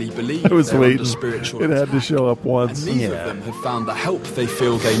genuinely believe I was they're waiting. under spiritual It had to attack, show up once. and neither of them have found the help they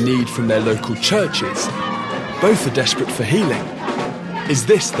feel they need from their local churches. Both are desperate for healing. Is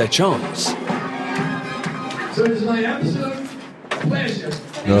this their chance? So it's my absolute pleasure.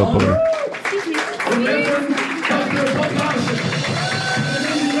 No, boy. Reverend Dr. Bob Larson.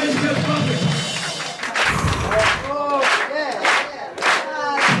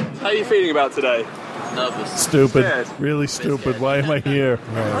 How are you feeling about today? Nervous. Stupid. Scared. Really stupid. Why am I here?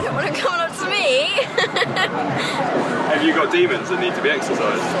 I don't want to come up to me. Have you got demons that need to be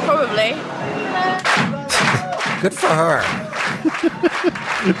exorcised? Probably. Good for her.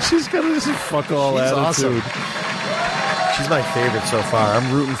 She's got this fuck all She's attitude. awesome. She's my favorite so far.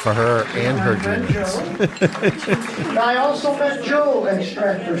 I'm rooting for her and her demons. I also met Joe at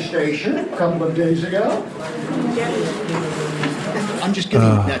Stratford Station a couple of days ago. I'm just giving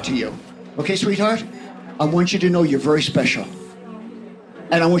that to you. Okay, sweetheart? I want you to know you're very special.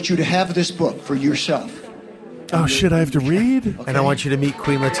 And I want you to have this book for yourself. Oh shit, I have to read? And I want you to meet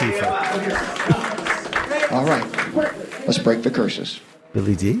Queen Latifah. All right. Let's break the curses.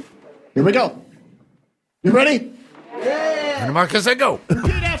 Billy D? Here we go. You ready? And Marcus, I go.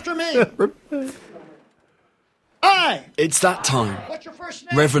 Repeat after me. I. It's that time.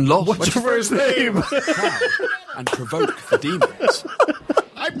 Reverend Lawson. What's your first name? And provoke the demons.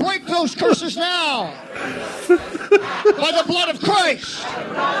 I break those curses now. By the blood of Christ.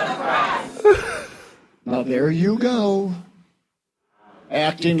 Now there you go.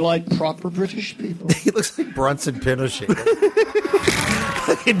 Acting like proper British people. He looks like Bronson Pinochet.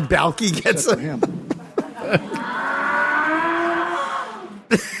 Fucking Balky gets him.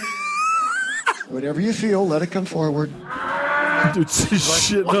 Whatever you feel, let it come forward. Dude, she's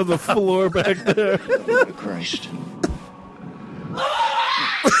shitting on the floor back there. Christ.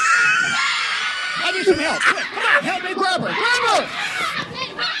 I need some help. Quick, come on, help me grab her. Grab her!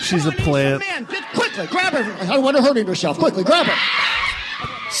 She's a plant. Man, quickly, grab her. I don't want her hurting herself. Quickly, grab her.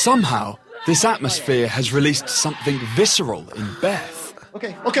 Somehow, this atmosphere has released something visceral in Beth.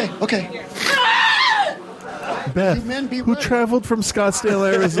 Okay. Beth, who traveled from Scottsdale,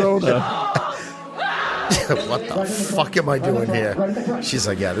 Arizona. What the fuck am I doing here? She's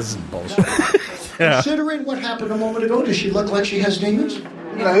like, yeah, this is bullshit. Considering what happened a moment ago, does she look like she has demons?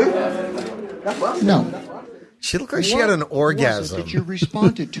 No. She looked like she had an orgasm. What was it that you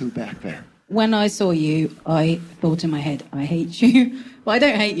responded to back there? When I saw you, I thought in my head, I hate you. Well, I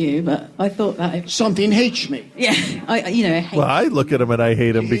don't hate you, but I thought that... Something hates me. Yeah, I hate Well, I look at him and I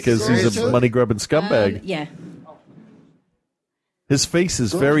hate him because he's a money-grubbing scumbag. yeah. His face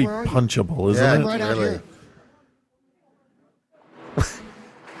is very punchable, isn't it? Right out here.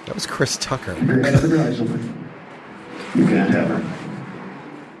 That was Chris Tucker. You can't have her.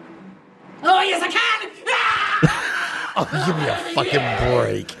 Oh, yes, I can! Oh, give me a fucking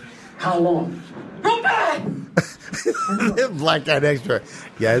break. How long? Black Eyed Extra.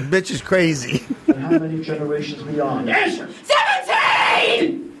 Yeah, this bitch is crazy. And how many generations beyond? Answer!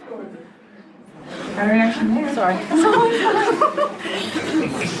 17! Sorry.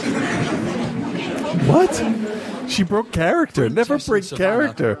 What? She broke character. Never break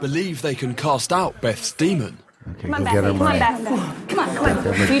character. Believe they can cast out Beth's demon. Okay, go get her money. Come on. I'm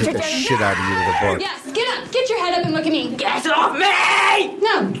gonna kick the shit out of you to the book. Yes, get up. Get your head up and look at me. Get off me!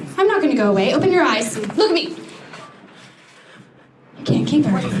 No, I'm not going to go away. Open your eyes. Look at me. I can't keep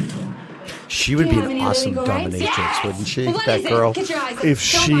her. She would Do be you have an any awesome illegal rights? dominatrix, wouldn't she? Well, what That is it? girl. Get your eyes.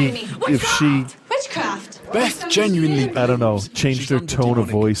 If Don't lie to me. she, Witchcraft. Beth genuinely... I don't know, changed her tone of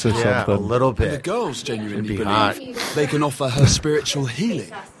voice or Yeah, a something. little And the bit. girls genuinely be believe hot. they can offer her spiritual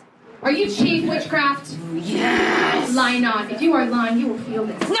healing. Are you Chief Witchcraft? Yes. Lie not. If you are lying, you will feel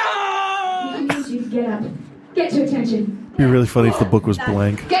this. No! I need you to get up. Get to attention. It'd be really funny if the book was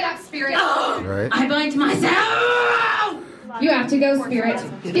blank. Get up, Spirit. Right? I bind myself. You have to go, Spirit.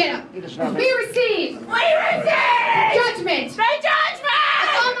 Get up. We receive. We receive. Judgment.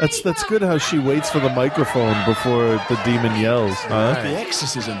 That's good how she waits for the microphone before the demon yells, huh? The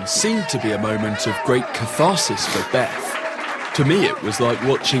exorcism seemed to be a moment of great catharsis for Beth. To me, it was like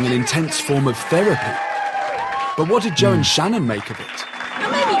watching an intense form of therapy. But what did Joe and Shannon make of it?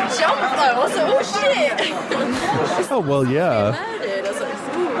 That made me jump though. I was like, oh shit. Oh, well, yeah. Murdered. I was like,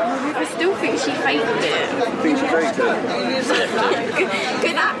 ooh. I still think she faked it.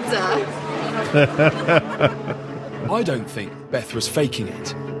 Good actor. I don't think Beth was faking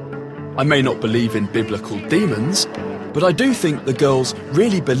it. I may not believe in biblical demons, but I do think the girls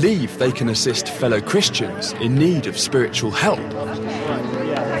really believe they can assist fellow Christians in need of spiritual help.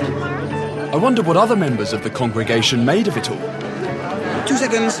 I wonder what other members of the congregation made of it all. 2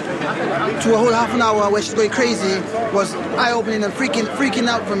 seconds to a whole half an hour where she's going crazy was eye-opening and freaking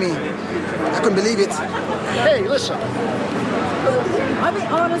out for me. I couldn't believe it. Hey, listen. I mean,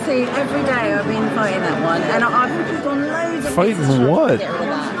 honestly, every day I've been fighting that one, and I've done loads of Fighting things to try to what? get rid of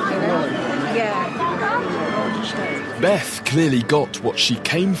that, you know? Yeah. Beth clearly got what she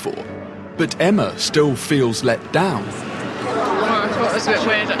came for, but Emma still feels let down. I thought it was a bit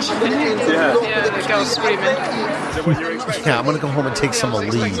weird, actually. Yeah. Yeah, the girls screaming. Yeah, I'm gonna go home and take some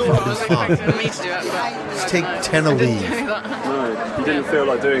leave. I was expecting me to do it, but... Just take 10 a leave. No, you didn't feel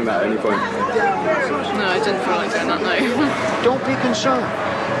like doing that at any point? No, I didn't feel like doing that, no. Don't be concerned.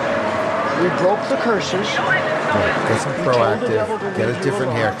 We broke the curses. Get some proactive. Get a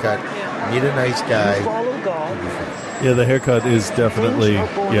different haircut. Meet a nice guy. Yeah, the haircut is definitely,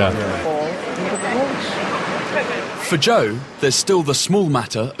 yeah. For Joe, there's still the small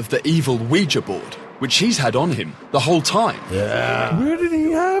matter of the evil Ouija board, which he's had on him the whole time. Yeah. Where did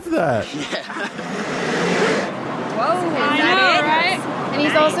he have that? Whoa, I know, right? And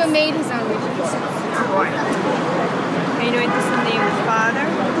he's also made his own rituals. May you know it is in the name of the Father,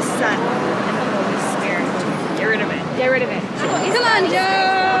 the Son, and the Holy Spirit. Get rid of it. Get rid of it. Come on, Joe.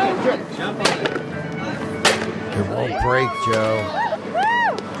 It won't break, Joe.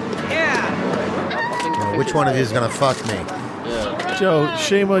 Yeah. Now, which one of you is gonna fuck me? Joe,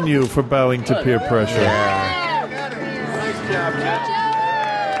 shame on you for bowing to peer pressure. Yeah.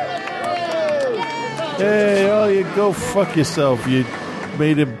 Hey, oh, you go fuck yourself. You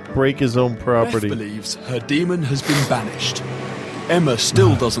made him break his own property. Beth believes her demon has been banished. Emma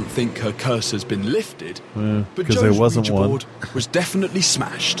still doesn't think her curse has been lifted, but because Joe's there wasn't Ouija one. board was definitely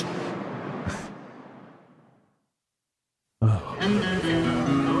smashed.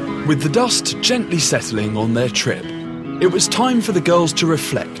 With the dust gently settling on their trip, it was time for the girls to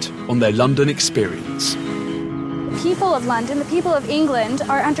reflect on their London experience. The people of London, the people of England,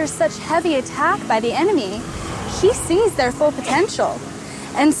 are under such heavy attack by the enemy. He sees their full potential.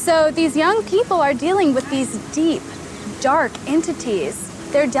 And so these young people are dealing with these deep, dark entities.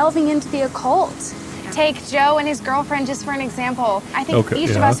 They're delving into the occult. Take Joe and his girlfriend just for an example. I think each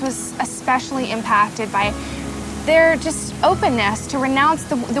of us was especially impacted by their just openness to renounce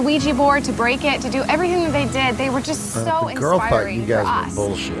the Ouija board, to break it, to do everything that they did. They were just so The girl thought inspiring you for guys us. were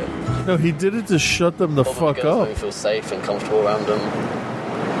bullshit. No, he did it to shut them the fuck up. You feel safe and comfortable around them.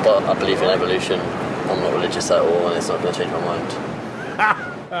 But I believe in evolution. I'm not religious at all, and it's not going to change my mind.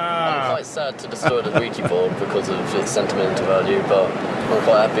 I'm quite sad to destroy the Ouija board because of its sentimental value, but I'm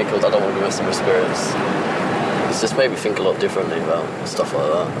quite happy because I don't want to be messing with spirits. It's just made me think a lot differently about stuff like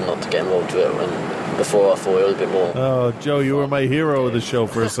that, and not to get involved with it. And before I thought it was a bit more. Oh, Joe, you were my hero of the show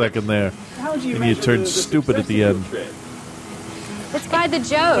for a second there. And you turned stupid at the end. It's by the Joes.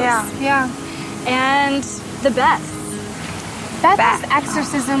 Yeah. And the Beths. Beth's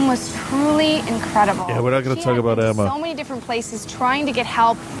exorcism was truly incredible. Yeah, we're not going to talk about Emma. So many different places trying to get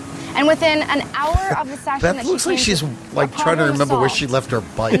help, and within an hour of the session, Beth that looks she like came she's to, like the trying to problem remember where was she solved. left her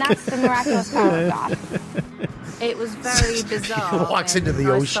bike. And that's the miraculous power of God. It was very bizarre. Walks into the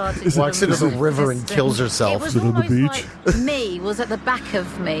when I ocean, started walks into the to river and listen. kills herself. It was almost like me was at the back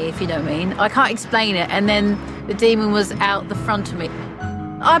of me, if you know what I mean. I can't explain it. And then the demon was out the front of me.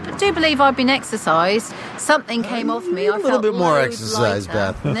 I do believe I've been exercised. Something came off me. I a little felt bit more loads exercise,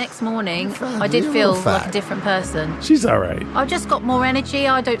 lighter. Beth. The next morning, I you're did a feel little fat. like a different person. She's all right. I've just got more energy.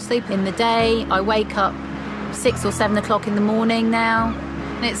 I don't sleep in the day. I wake up 6 or 7 o'clock in the morning now.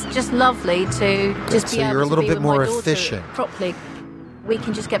 And it's just lovely to just So be able you're a to little be bit with my more daughter efficient. properly. We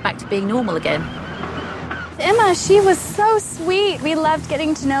can just get back to being normal again. Emma, she was so sweet. We loved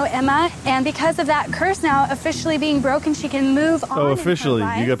getting to know Emma. And because of that curse now officially being broken, she can move on. Oh, officially.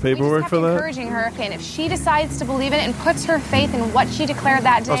 You got paperwork for that? Encouraging her, and if she decides to believe in it and puts her faith in what she declared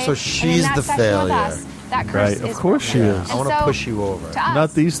that day, Oh, so and in she's that the session with failure. us, that curse Right, is of course she broken. is. I And want to so, push you over. to us,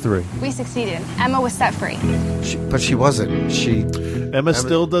 Not these three. we succeeded. Emma was set free. But she wasn't. Emma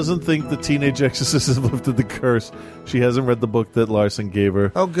still doesn't think the teenage exorcism lifted the curse. She hasn't read the book that Larson gave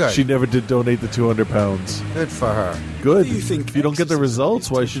her. Oh, good. She never did donate the 200 pounds. Good for her. Good. Do you think if you don't get the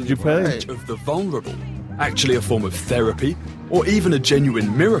results, why should you pay? Of the vulnerable, actually a form of therapy, or even a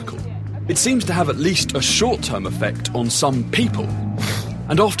genuine miracle. It seems to have at least a short-term effect on some people.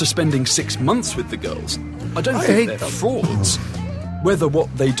 And after spending 6 months with the girls, I don't think they're frauds. Whether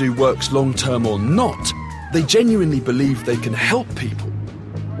what they do works long-term or not, they genuinely believe they can help people.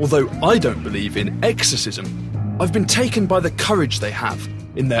 Although I don't believe in exorcism, I've been taken by the courage they have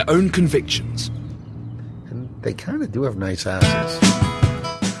in their own convictions. And they kind of do have nice asses.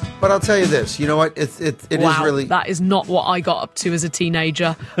 But I'll tell you this, you know what? It is Wow, really... that is not what I got up to as a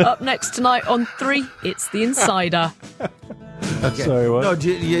teenager. Up next tonight on 3, it's The Insider. Okay. Sorry, what? No,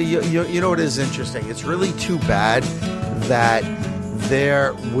 you know what is interesting? It's really too bad that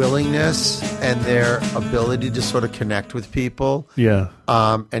their willingness and their ability to sort of connect with people, Yeah.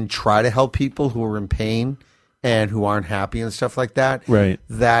 and try to help people who are in pain and who aren't happy and stuff like that, Right.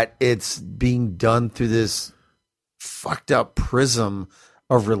 that it's being done through this fucked up prism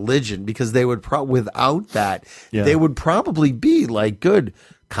of religion, because they would without that, Yeah. they would probably be like good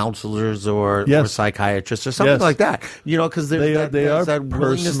counselors or psychiatrists or something Yes. like that, you know, because They are there's that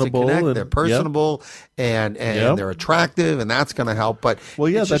willingness to personable connect. and- They're personable and Yep. they're attractive, and that's going to help. But Well,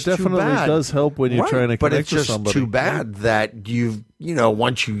 yeah, it's that just too definitely bad. does help when you're Right, trying to but connect it's with just somebody. too bad that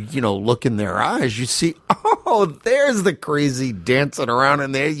once you look in their eyes, you see, oh, there's the crazy dancing around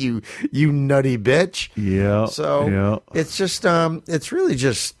in there, you nutty bitch. Yeah. So yeah. it's just it's really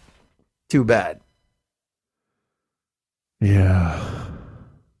just too bad. Yeah.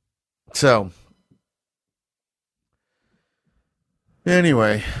 So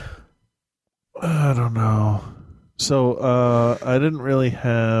anyway, I don't know. So I didn't really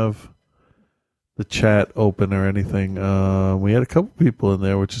have the chat open or anything. We had a couple people in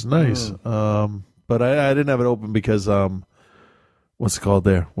there, which is nice. But I didn't have it open because what's it called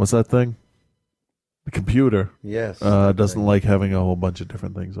there? What's that thing? The computer. Yes. Doesn't like having a whole bunch of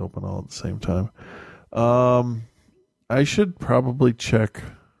different things open all at the same time. I should probably check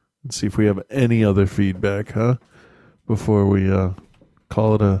and see if we have any other feedback, huh? Before we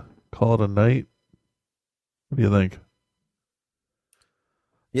call it a night. What do you think?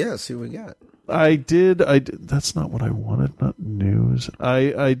 Yeah, see what we got. I did. That's not what I wanted. Not news.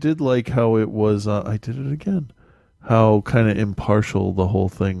 I did like how it was. I did it again. How kind of impartial the whole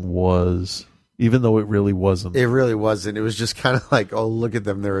thing was, even though it really wasn't. It really wasn't. It was just kind of like, oh, look at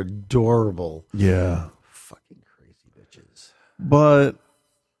them. They're adorable. Yeah. Fucking crazy bitches. But,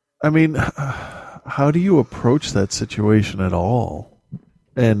 I mean, how do you approach that situation at all?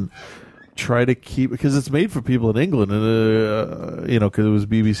 And try to keep, because it's made for people in England, and because it was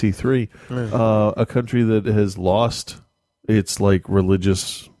BBC Three, a country that has lost its like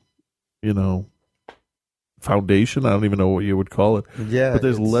religious, foundation. I don't even know what you would call it. Yeah, but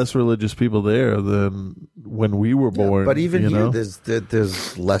there's less religious people there than when we were born. But even here,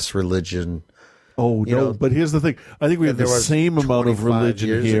 there's less religion. Oh, no, but here's the thing. I think we have the same amount of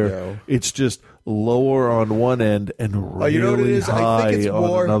religion here. Ago. It's just lower on one end and really high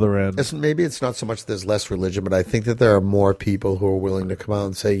on another end. Maybe it's not so much there's less religion, but I think that there are more people who are willing to come out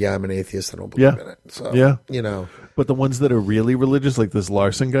and say, yeah, I'm an atheist, I don't believe in it. So, But the ones that are really religious, like this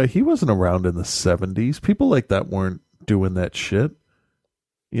Larson guy, he wasn't around in the 70s. People like that weren't doing that shit.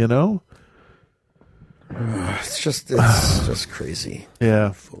 It's just crazy.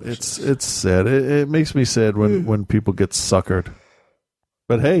 Yeah, it's sad. It makes me sad when people get suckered.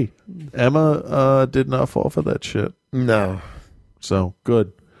 But hey, Emma did not fall for that shit. No. So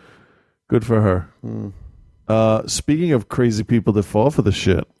good for her. Speaking of crazy people that fall for the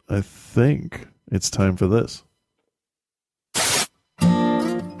shit, I think it's time for this.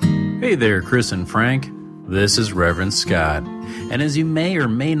 Hey there, Chris and Frank. This is Reverend Scott. And as you may or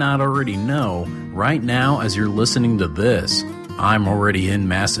may not already know, right now as you're listening to this, I'm already in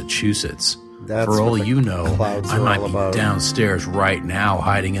Massachusetts. For all you know, I might be downstairs right now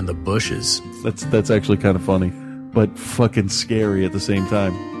hiding in the bushes. That's actually kind of funny, but fucking scary at the same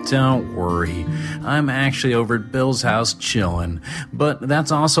time. Don't worry. I'm actually over at Bill's house chilling, but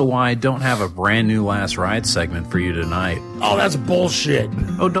that's also why I don't have a brand new Last Ride segment for you tonight. Oh, that's bullshit.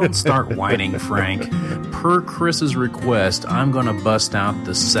 Oh, don't start whining, Frank. Per Chris's request, I'm going to bust out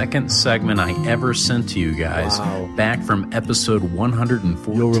the second segment I ever sent to you guys back from episode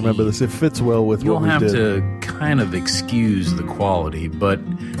 114. You'll remember this. It fits well with what we did. You'll have to kind of excuse the quality, but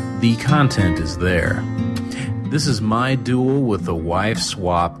the content is there. This is my duel with the wife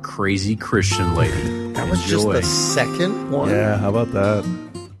swap crazy Christian lady. That was just the second one? Yeah, how about that?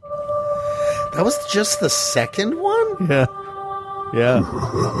 That was just the second one? Yeah.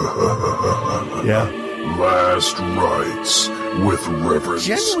 Last Rites with Reverend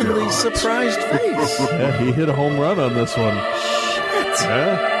Genuinely Scott. surprised face. Yeah, he hit a home run on this one. Shit.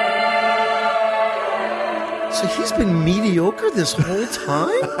 Yeah. So he's been mediocre this whole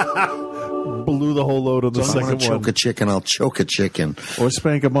time? Blew the whole load on the second one. Choke a chicken, I'll choke a chicken. Or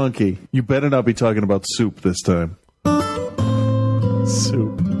spank a monkey. You better not be talking about soup this time.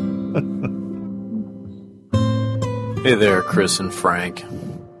 Soup. Hey there, Chris and Frank.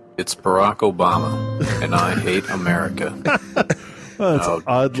 It's Barack Obama, and I hate America. That's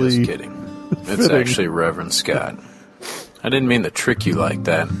oddly just kidding. It's actually Reverend Scott. I didn't mean to trick you like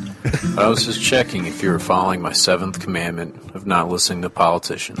that. I was just checking if you were following my 7th commandment of not listening to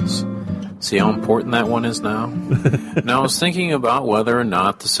politicians. See how important that one is now? Now, I was thinking about whether or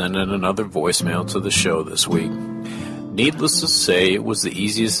not to send in another voicemail to the show this week. Needless to say, it was the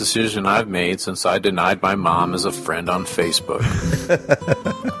easiest decision I've made since I denied my mom as a friend on Facebook.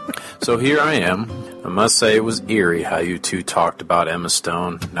 So here I am. I must say it was eerie how you two talked about Emma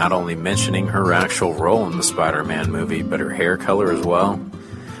Stone, not only mentioning her actual role in the Spider-Man movie, but her hair color as well.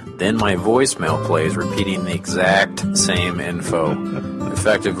 Then my voicemail plays repeating the exact same info,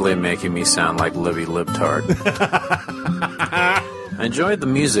 effectively making me sound like Libby Libtard. I enjoyed the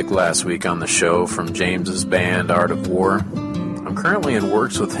music last week on the show from James's band Art of War. I'm currently in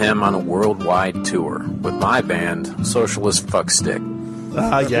works with him on a worldwide tour with my band, Socialist Fuckstick.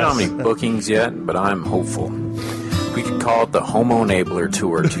 I don't have any bookings yet, but I'm hopeful. We could call it the Homo Enabler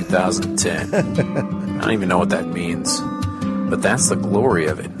Tour 2010. I don't even know what that means, but that's the glory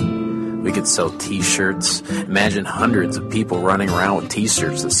of it. We could sell t-shirts. Imagine hundreds of people running around with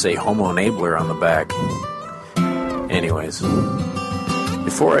t-shirts that say Homo Enabler on the back. Anyways,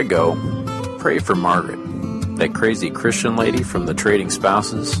 before I go, pray for Margaret, that crazy Christian lady from the Trading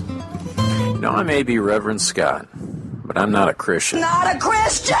Spouses. You know, I may be Reverend Scott, but I'm not a Christian. Not a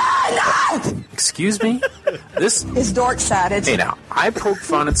Christian! Excuse me? This is dork-sided. Hey, now, I poke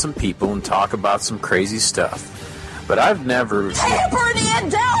fun at some people and talk about some crazy stuff, but I've never... Tampered in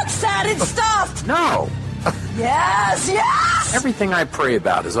dark-sided stuff! No! Yes, yes! Everything I pray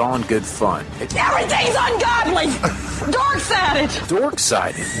about is all in good fun. Everything's ungodly! Dark-sided!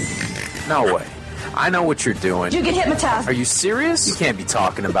 Dork-sided? No way. I know what you're doing. You get hypnotized. Are you serious? You can't be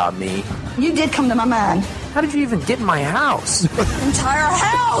talking about me. You did come to my mind. How did you even get in my house? Entire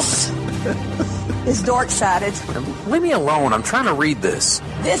house is dark-sided. Leave me alone. I'm trying to read this.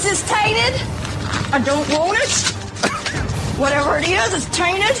 This is tainted. I don't want it. Whatever it is, it's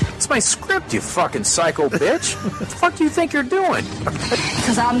tainted. It's my script, you fucking psycho bitch. What the fuck do you think you're doing?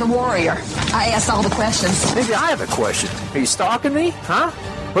 Because I'm the warrior. I ask all the questions. Maybe I have a question. Are you stalking me? Huh?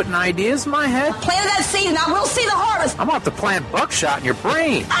 Putting ideas in my head? Plant that seed and I will see the harvest. I'm about to plant buckshot in your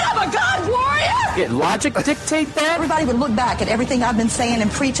brain. I'm a god warrior. Did logic dictate that? Everybody would look back at everything I've been saying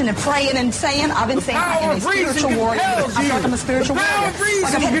and preaching and praying and saying. I've been saying I'm a spiritual warrior. I feel like I'm a spiritual warrior.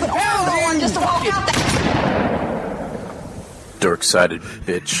 Like I've had to put armor on just to walk out there. Dork-sided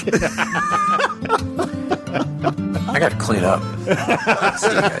bitch. I gotta clean up. See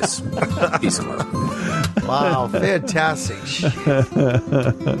you guys. Peace and love. Wow, fantastic.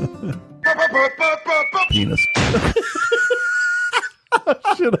 Penis.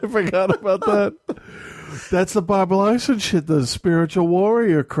 Shit, I forgot about that. That's the Bob Larson shit, the spiritual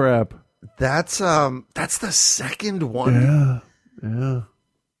warrior crap. That's the second one. Yeah.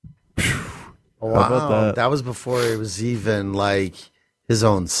 Wow, How about that? was before it was even like his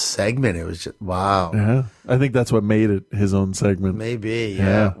own segment. It was just wow. Yeah, I think that's what made it his own segment. Maybe,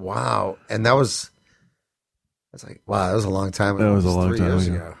 yeah. Wow, and that's like wow. That was a long time ago. That was a long 3 time years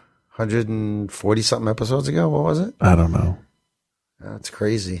ago. 140 something episodes ago. What was it? I don't know. That's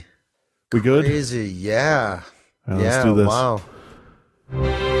crazy. We good? Crazy, yeah. All right, let's do this. Wow.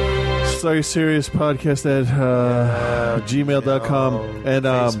 Sorry, Serious Podcast at gmail.com and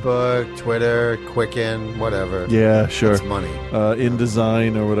Facebook, Twitter, Quicken, whatever. Yeah, sure. It's money.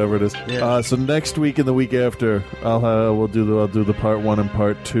 InDesign or whatever it is. Yeah. So next week and the week after, I'll do the part 1 and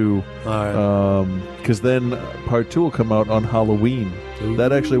part 2. All right. Because then part 2 will come out on Halloween.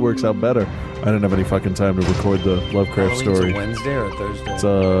 That actually works out better. I didn't have any fucking time to record the Lovecraft Halloween's story. a Wednesday or a Thursday? It's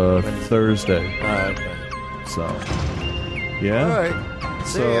a Thursday. Okay. So, yeah. All right.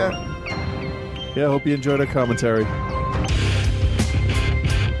 See ya. Yeah, I hope you enjoyed our commentary.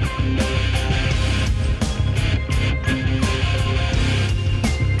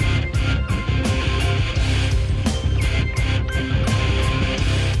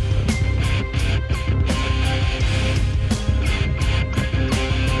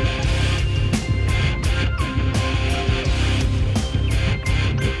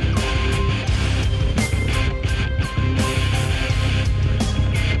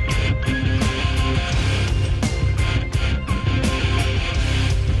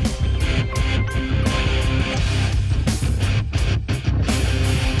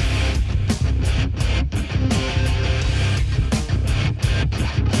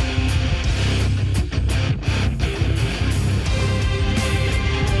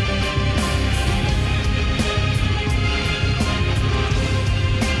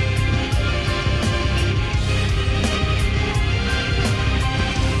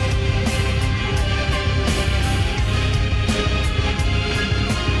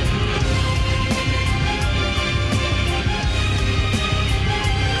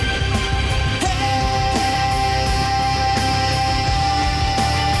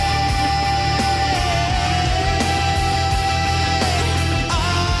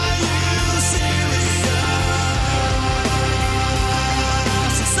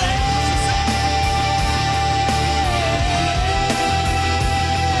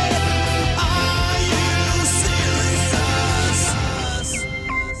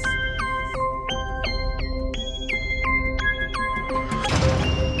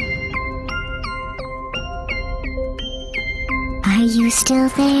 Are you still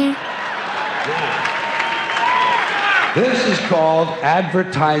there? This is called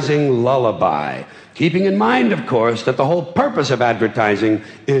advertising lullaby. Keeping in mind, of course, that the whole purpose of advertising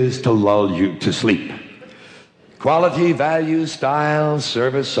is to lull you to sleep. Quality, value, style,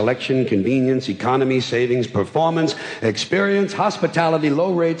 service, selection, convenience, economy, savings, performance, experience, hospitality,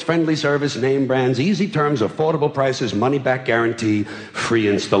 low rates, friendly service, name brands, easy terms, affordable prices, money-back guarantee, free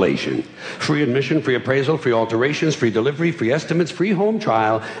installation. Free admission, free appraisal, free alterations, free delivery, free estimates, free home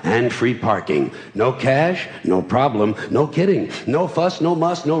trial, and free parking. No cash, no problem, no kidding. No fuss, no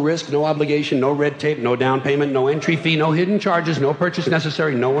muss, no risk, no obligation, no red tape, no down payment, no entry fee, no hidden charges, no purchase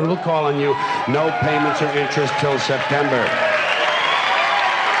necessary, no one will call on you, no payments or interest till September.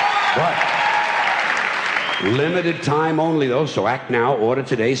 But limited time only, though, so act now, order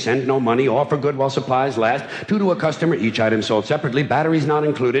today, send no money, offer good while supplies last. 2 to a customer, each item sold separately, batteries not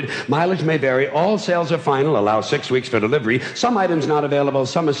included, mileage may vary, all sales are final, allow 6 weeks for delivery, some items not available,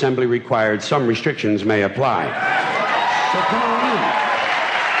 some assembly required, some restrictions may apply. So come on in.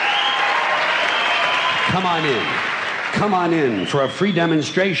 Come on in. Come on in for a free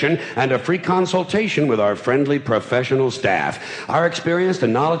demonstration and a free consultation with our friendly professional staff. Our experienced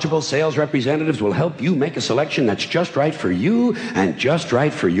and knowledgeable sales representatives will help you make a selection that's just right for you and just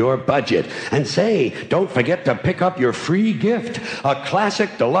right for your budget. And say, don't forget to pick up your free gift, a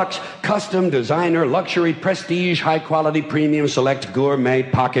classic, deluxe, custom, designer, luxury, prestige, high-quality, premium, select, gourmet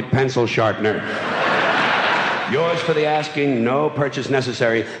pocket pencil sharpener. Yours for the asking, no purchase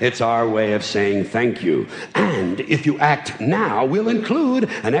necessary. It's our way of saying thank you. And if you act now, we'll include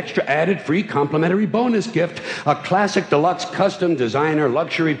an extra added free complimentary bonus gift, a classic, deluxe, custom, designer,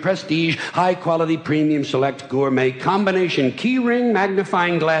 luxury, prestige, high-quality, premium, select, gourmet, combination key ring,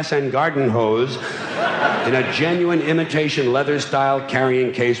 magnifying glass, and garden hose in a genuine imitation leather-style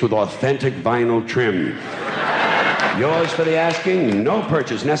carrying case with authentic vinyl trim. Yours for the asking, no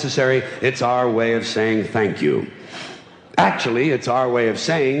purchase necessary. It's our way of saying thank you. Actually, it's our way of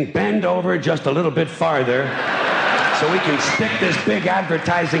saying bend over just a little bit farther so we can stick this big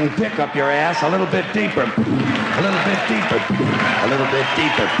advertising dick up your ass a little bit deeper. A little bit deeper. A little bit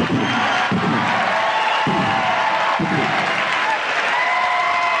deeper.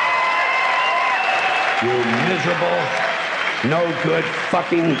 You miserable, no good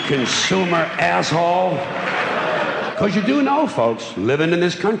fucking consumer asshole. Because you do know, folks, living in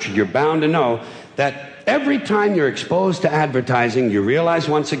this country, you're bound to know that every time you're exposed to advertising, you realize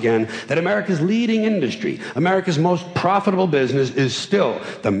once again that America's leading industry, America's most profitable business is still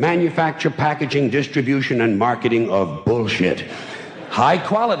the manufacture, packaging, distribution, and marketing of bullshit. High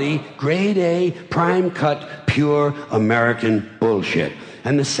quality, grade A, prime cut, pure American bullshit.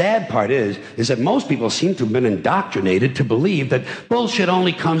 And the sad part is that most people seem to have been indoctrinated to believe that bullshit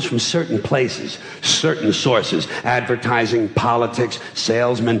only comes from certain places, certain sources, advertising, politics,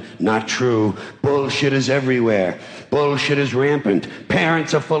 salesmen. Not true. Bullshit is everywhere. Bullshit is rampant.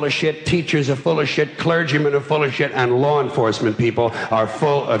 Parents are full of shit, teachers are full of shit, clergymen are full of shit, and law enforcement people are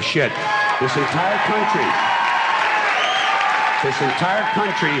full of shit. This entire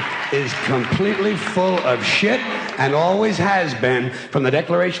country is completely full of shit and always has been. From the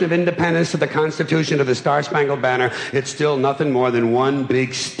Declaration of Independence to the Constitution to the Star-Spangled Banner, it's still nothing more than one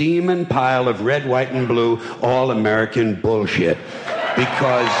big steaming pile of red, white, and blue all-American bullshit.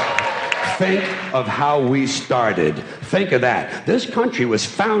 Because think of how we started. Think of that. This country was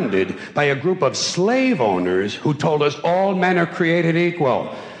founded by a group of slave owners who told us all men are created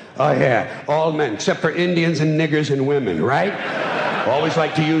equal. Oh, yeah, all men, except for Indians and niggers and women, right? Always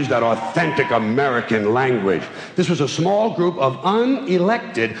like to use that authentic American language. This was a small group of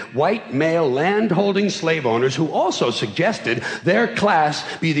unelected white male land-holding slave owners who also suggested their class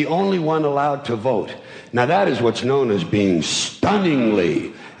be the only one allowed to vote. Now that is what's known as being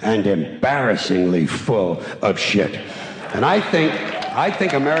stunningly and embarrassingly full of shit. And I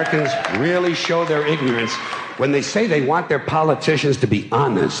think Americans really show their ignorance when they say they want their politicians to be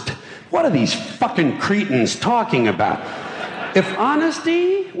honest. What are these fucking cretins talking about? If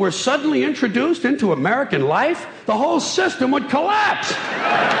honesty were suddenly introduced into American life, the whole system would collapse.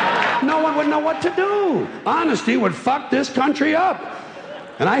 No one would know what to do. Honesty would fuck this country up.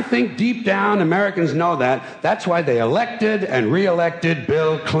 And I think deep down Americans know that. That's why they elected and re-elected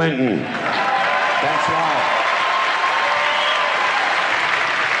Bill Clinton. That's why.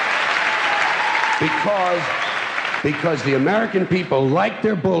 Because the American people like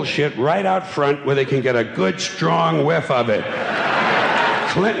their bullshit right out front where they can get a good, strong whiff of it.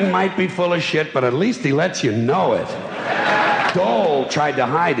 Clinton might be full of shit, but at least he lets you know it. Dole tried to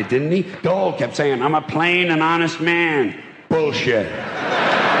hide it, didn't he? Dole kept saying, I'm a plain and honest man. Bullshit.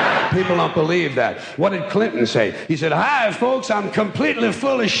 People don't believe that. What did Clinton say? He said, hi, folks, I'm completely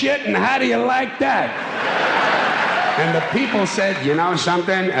full of shit, and how do you like that? And the people said, you know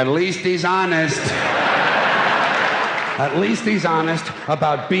something? At least he's honest. At least he's honest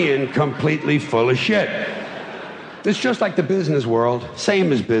about being completely full of shit. It's just like the business world,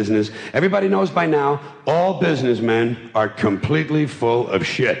 same as business. Everybody knows by now, all businessmen are completely full of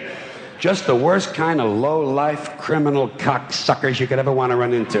shit. Just the worst kind of low-life criminal cocksuckers you could ever want to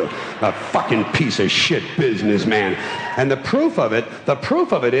run into. A fucking piece of shit businessman. And the proof of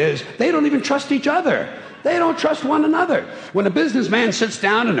it is they don't even trust each other. They don't trust one another. When a businessman sits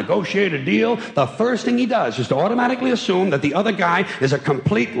down to negotiate a deal, the first thing he does is to automatically assume that the other guy is a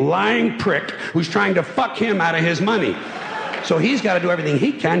complete lying prick who's trying to fuck him out of his money. So he's got to do everything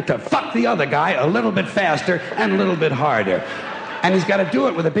he can to fuck the other guy a little bit faster and a little bit harder. And he's got to do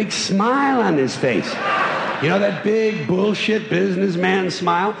it with a big smile on his face. You know that big bullshit businessman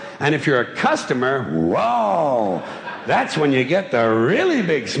smile? And if you're a customer, whoa, that's when you get the really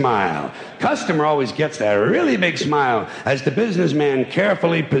big smile. Customer always gets that really big smile as the businessman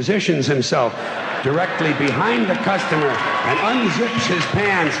carefully positions himself directly behind the customer and unzips his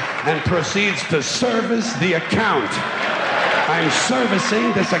pants and proceeds to service the account. I'm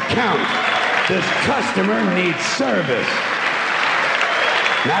servicing this account. This customer needs service.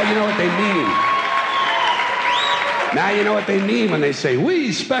 Now you know what they mean. Now you know what they mean when they say,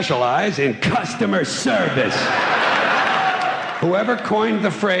 we specialize in customer service. Whoever coined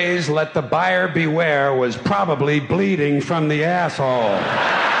the phrase, let the buyer beware, was probably bleeding from the asshole.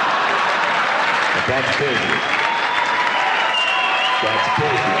 But that's business. That's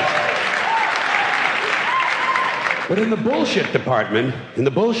business. But in the bullshit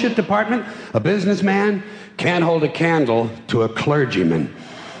department, a businessman can't hold a candle to a clergyman.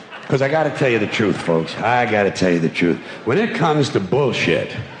 Because I got to tell you the truth, folks. I got to tell you the truth. When it comes to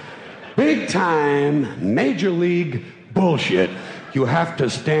bullshit, big time, major league bullshit, you have to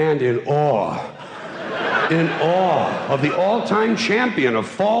stand in awe of the all-time champion of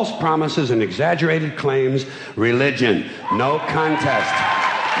false promises and exaggerated claims, religion. No contest.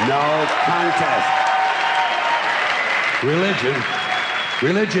 No contest.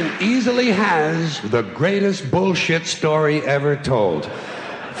 Religion easily has the greatest bullshit story ever told.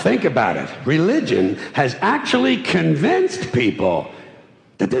 Think about it. Religion has actually convinced people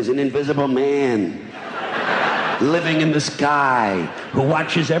that there's an invisible man living in the sky who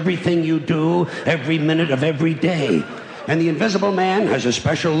watches everything you do every minute of every day. And the invisible man has a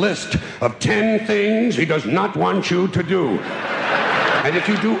special list of 10 things he does not want you to do. And if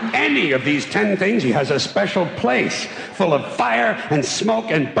you do any of these 10 things, he has a special place full of fire and smoke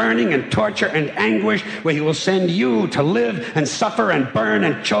and burning and torture and anguish where he will send you to live and suffer and burn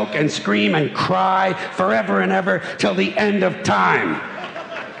and choke and scream and cry forever and ever till the end of time.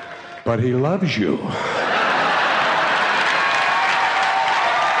 But he loves you.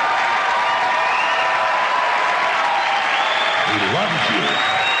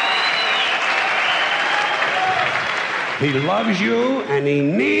 He loves you and he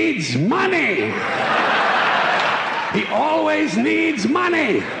needs money. He always needs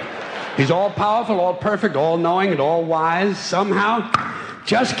money. He's all powerful, all perfect, all knowing, and all wise. Somehow,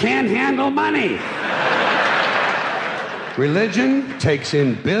 just can't handle money. Religion takes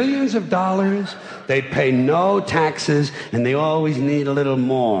in billions of dollars. They pay no taxes, and they always need a little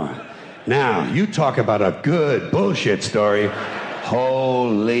more. Now, you talk about a good bullshit story.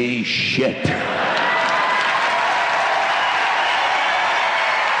 Holy shit.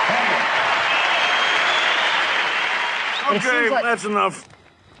 Okay, that's enough.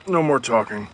 No more talking.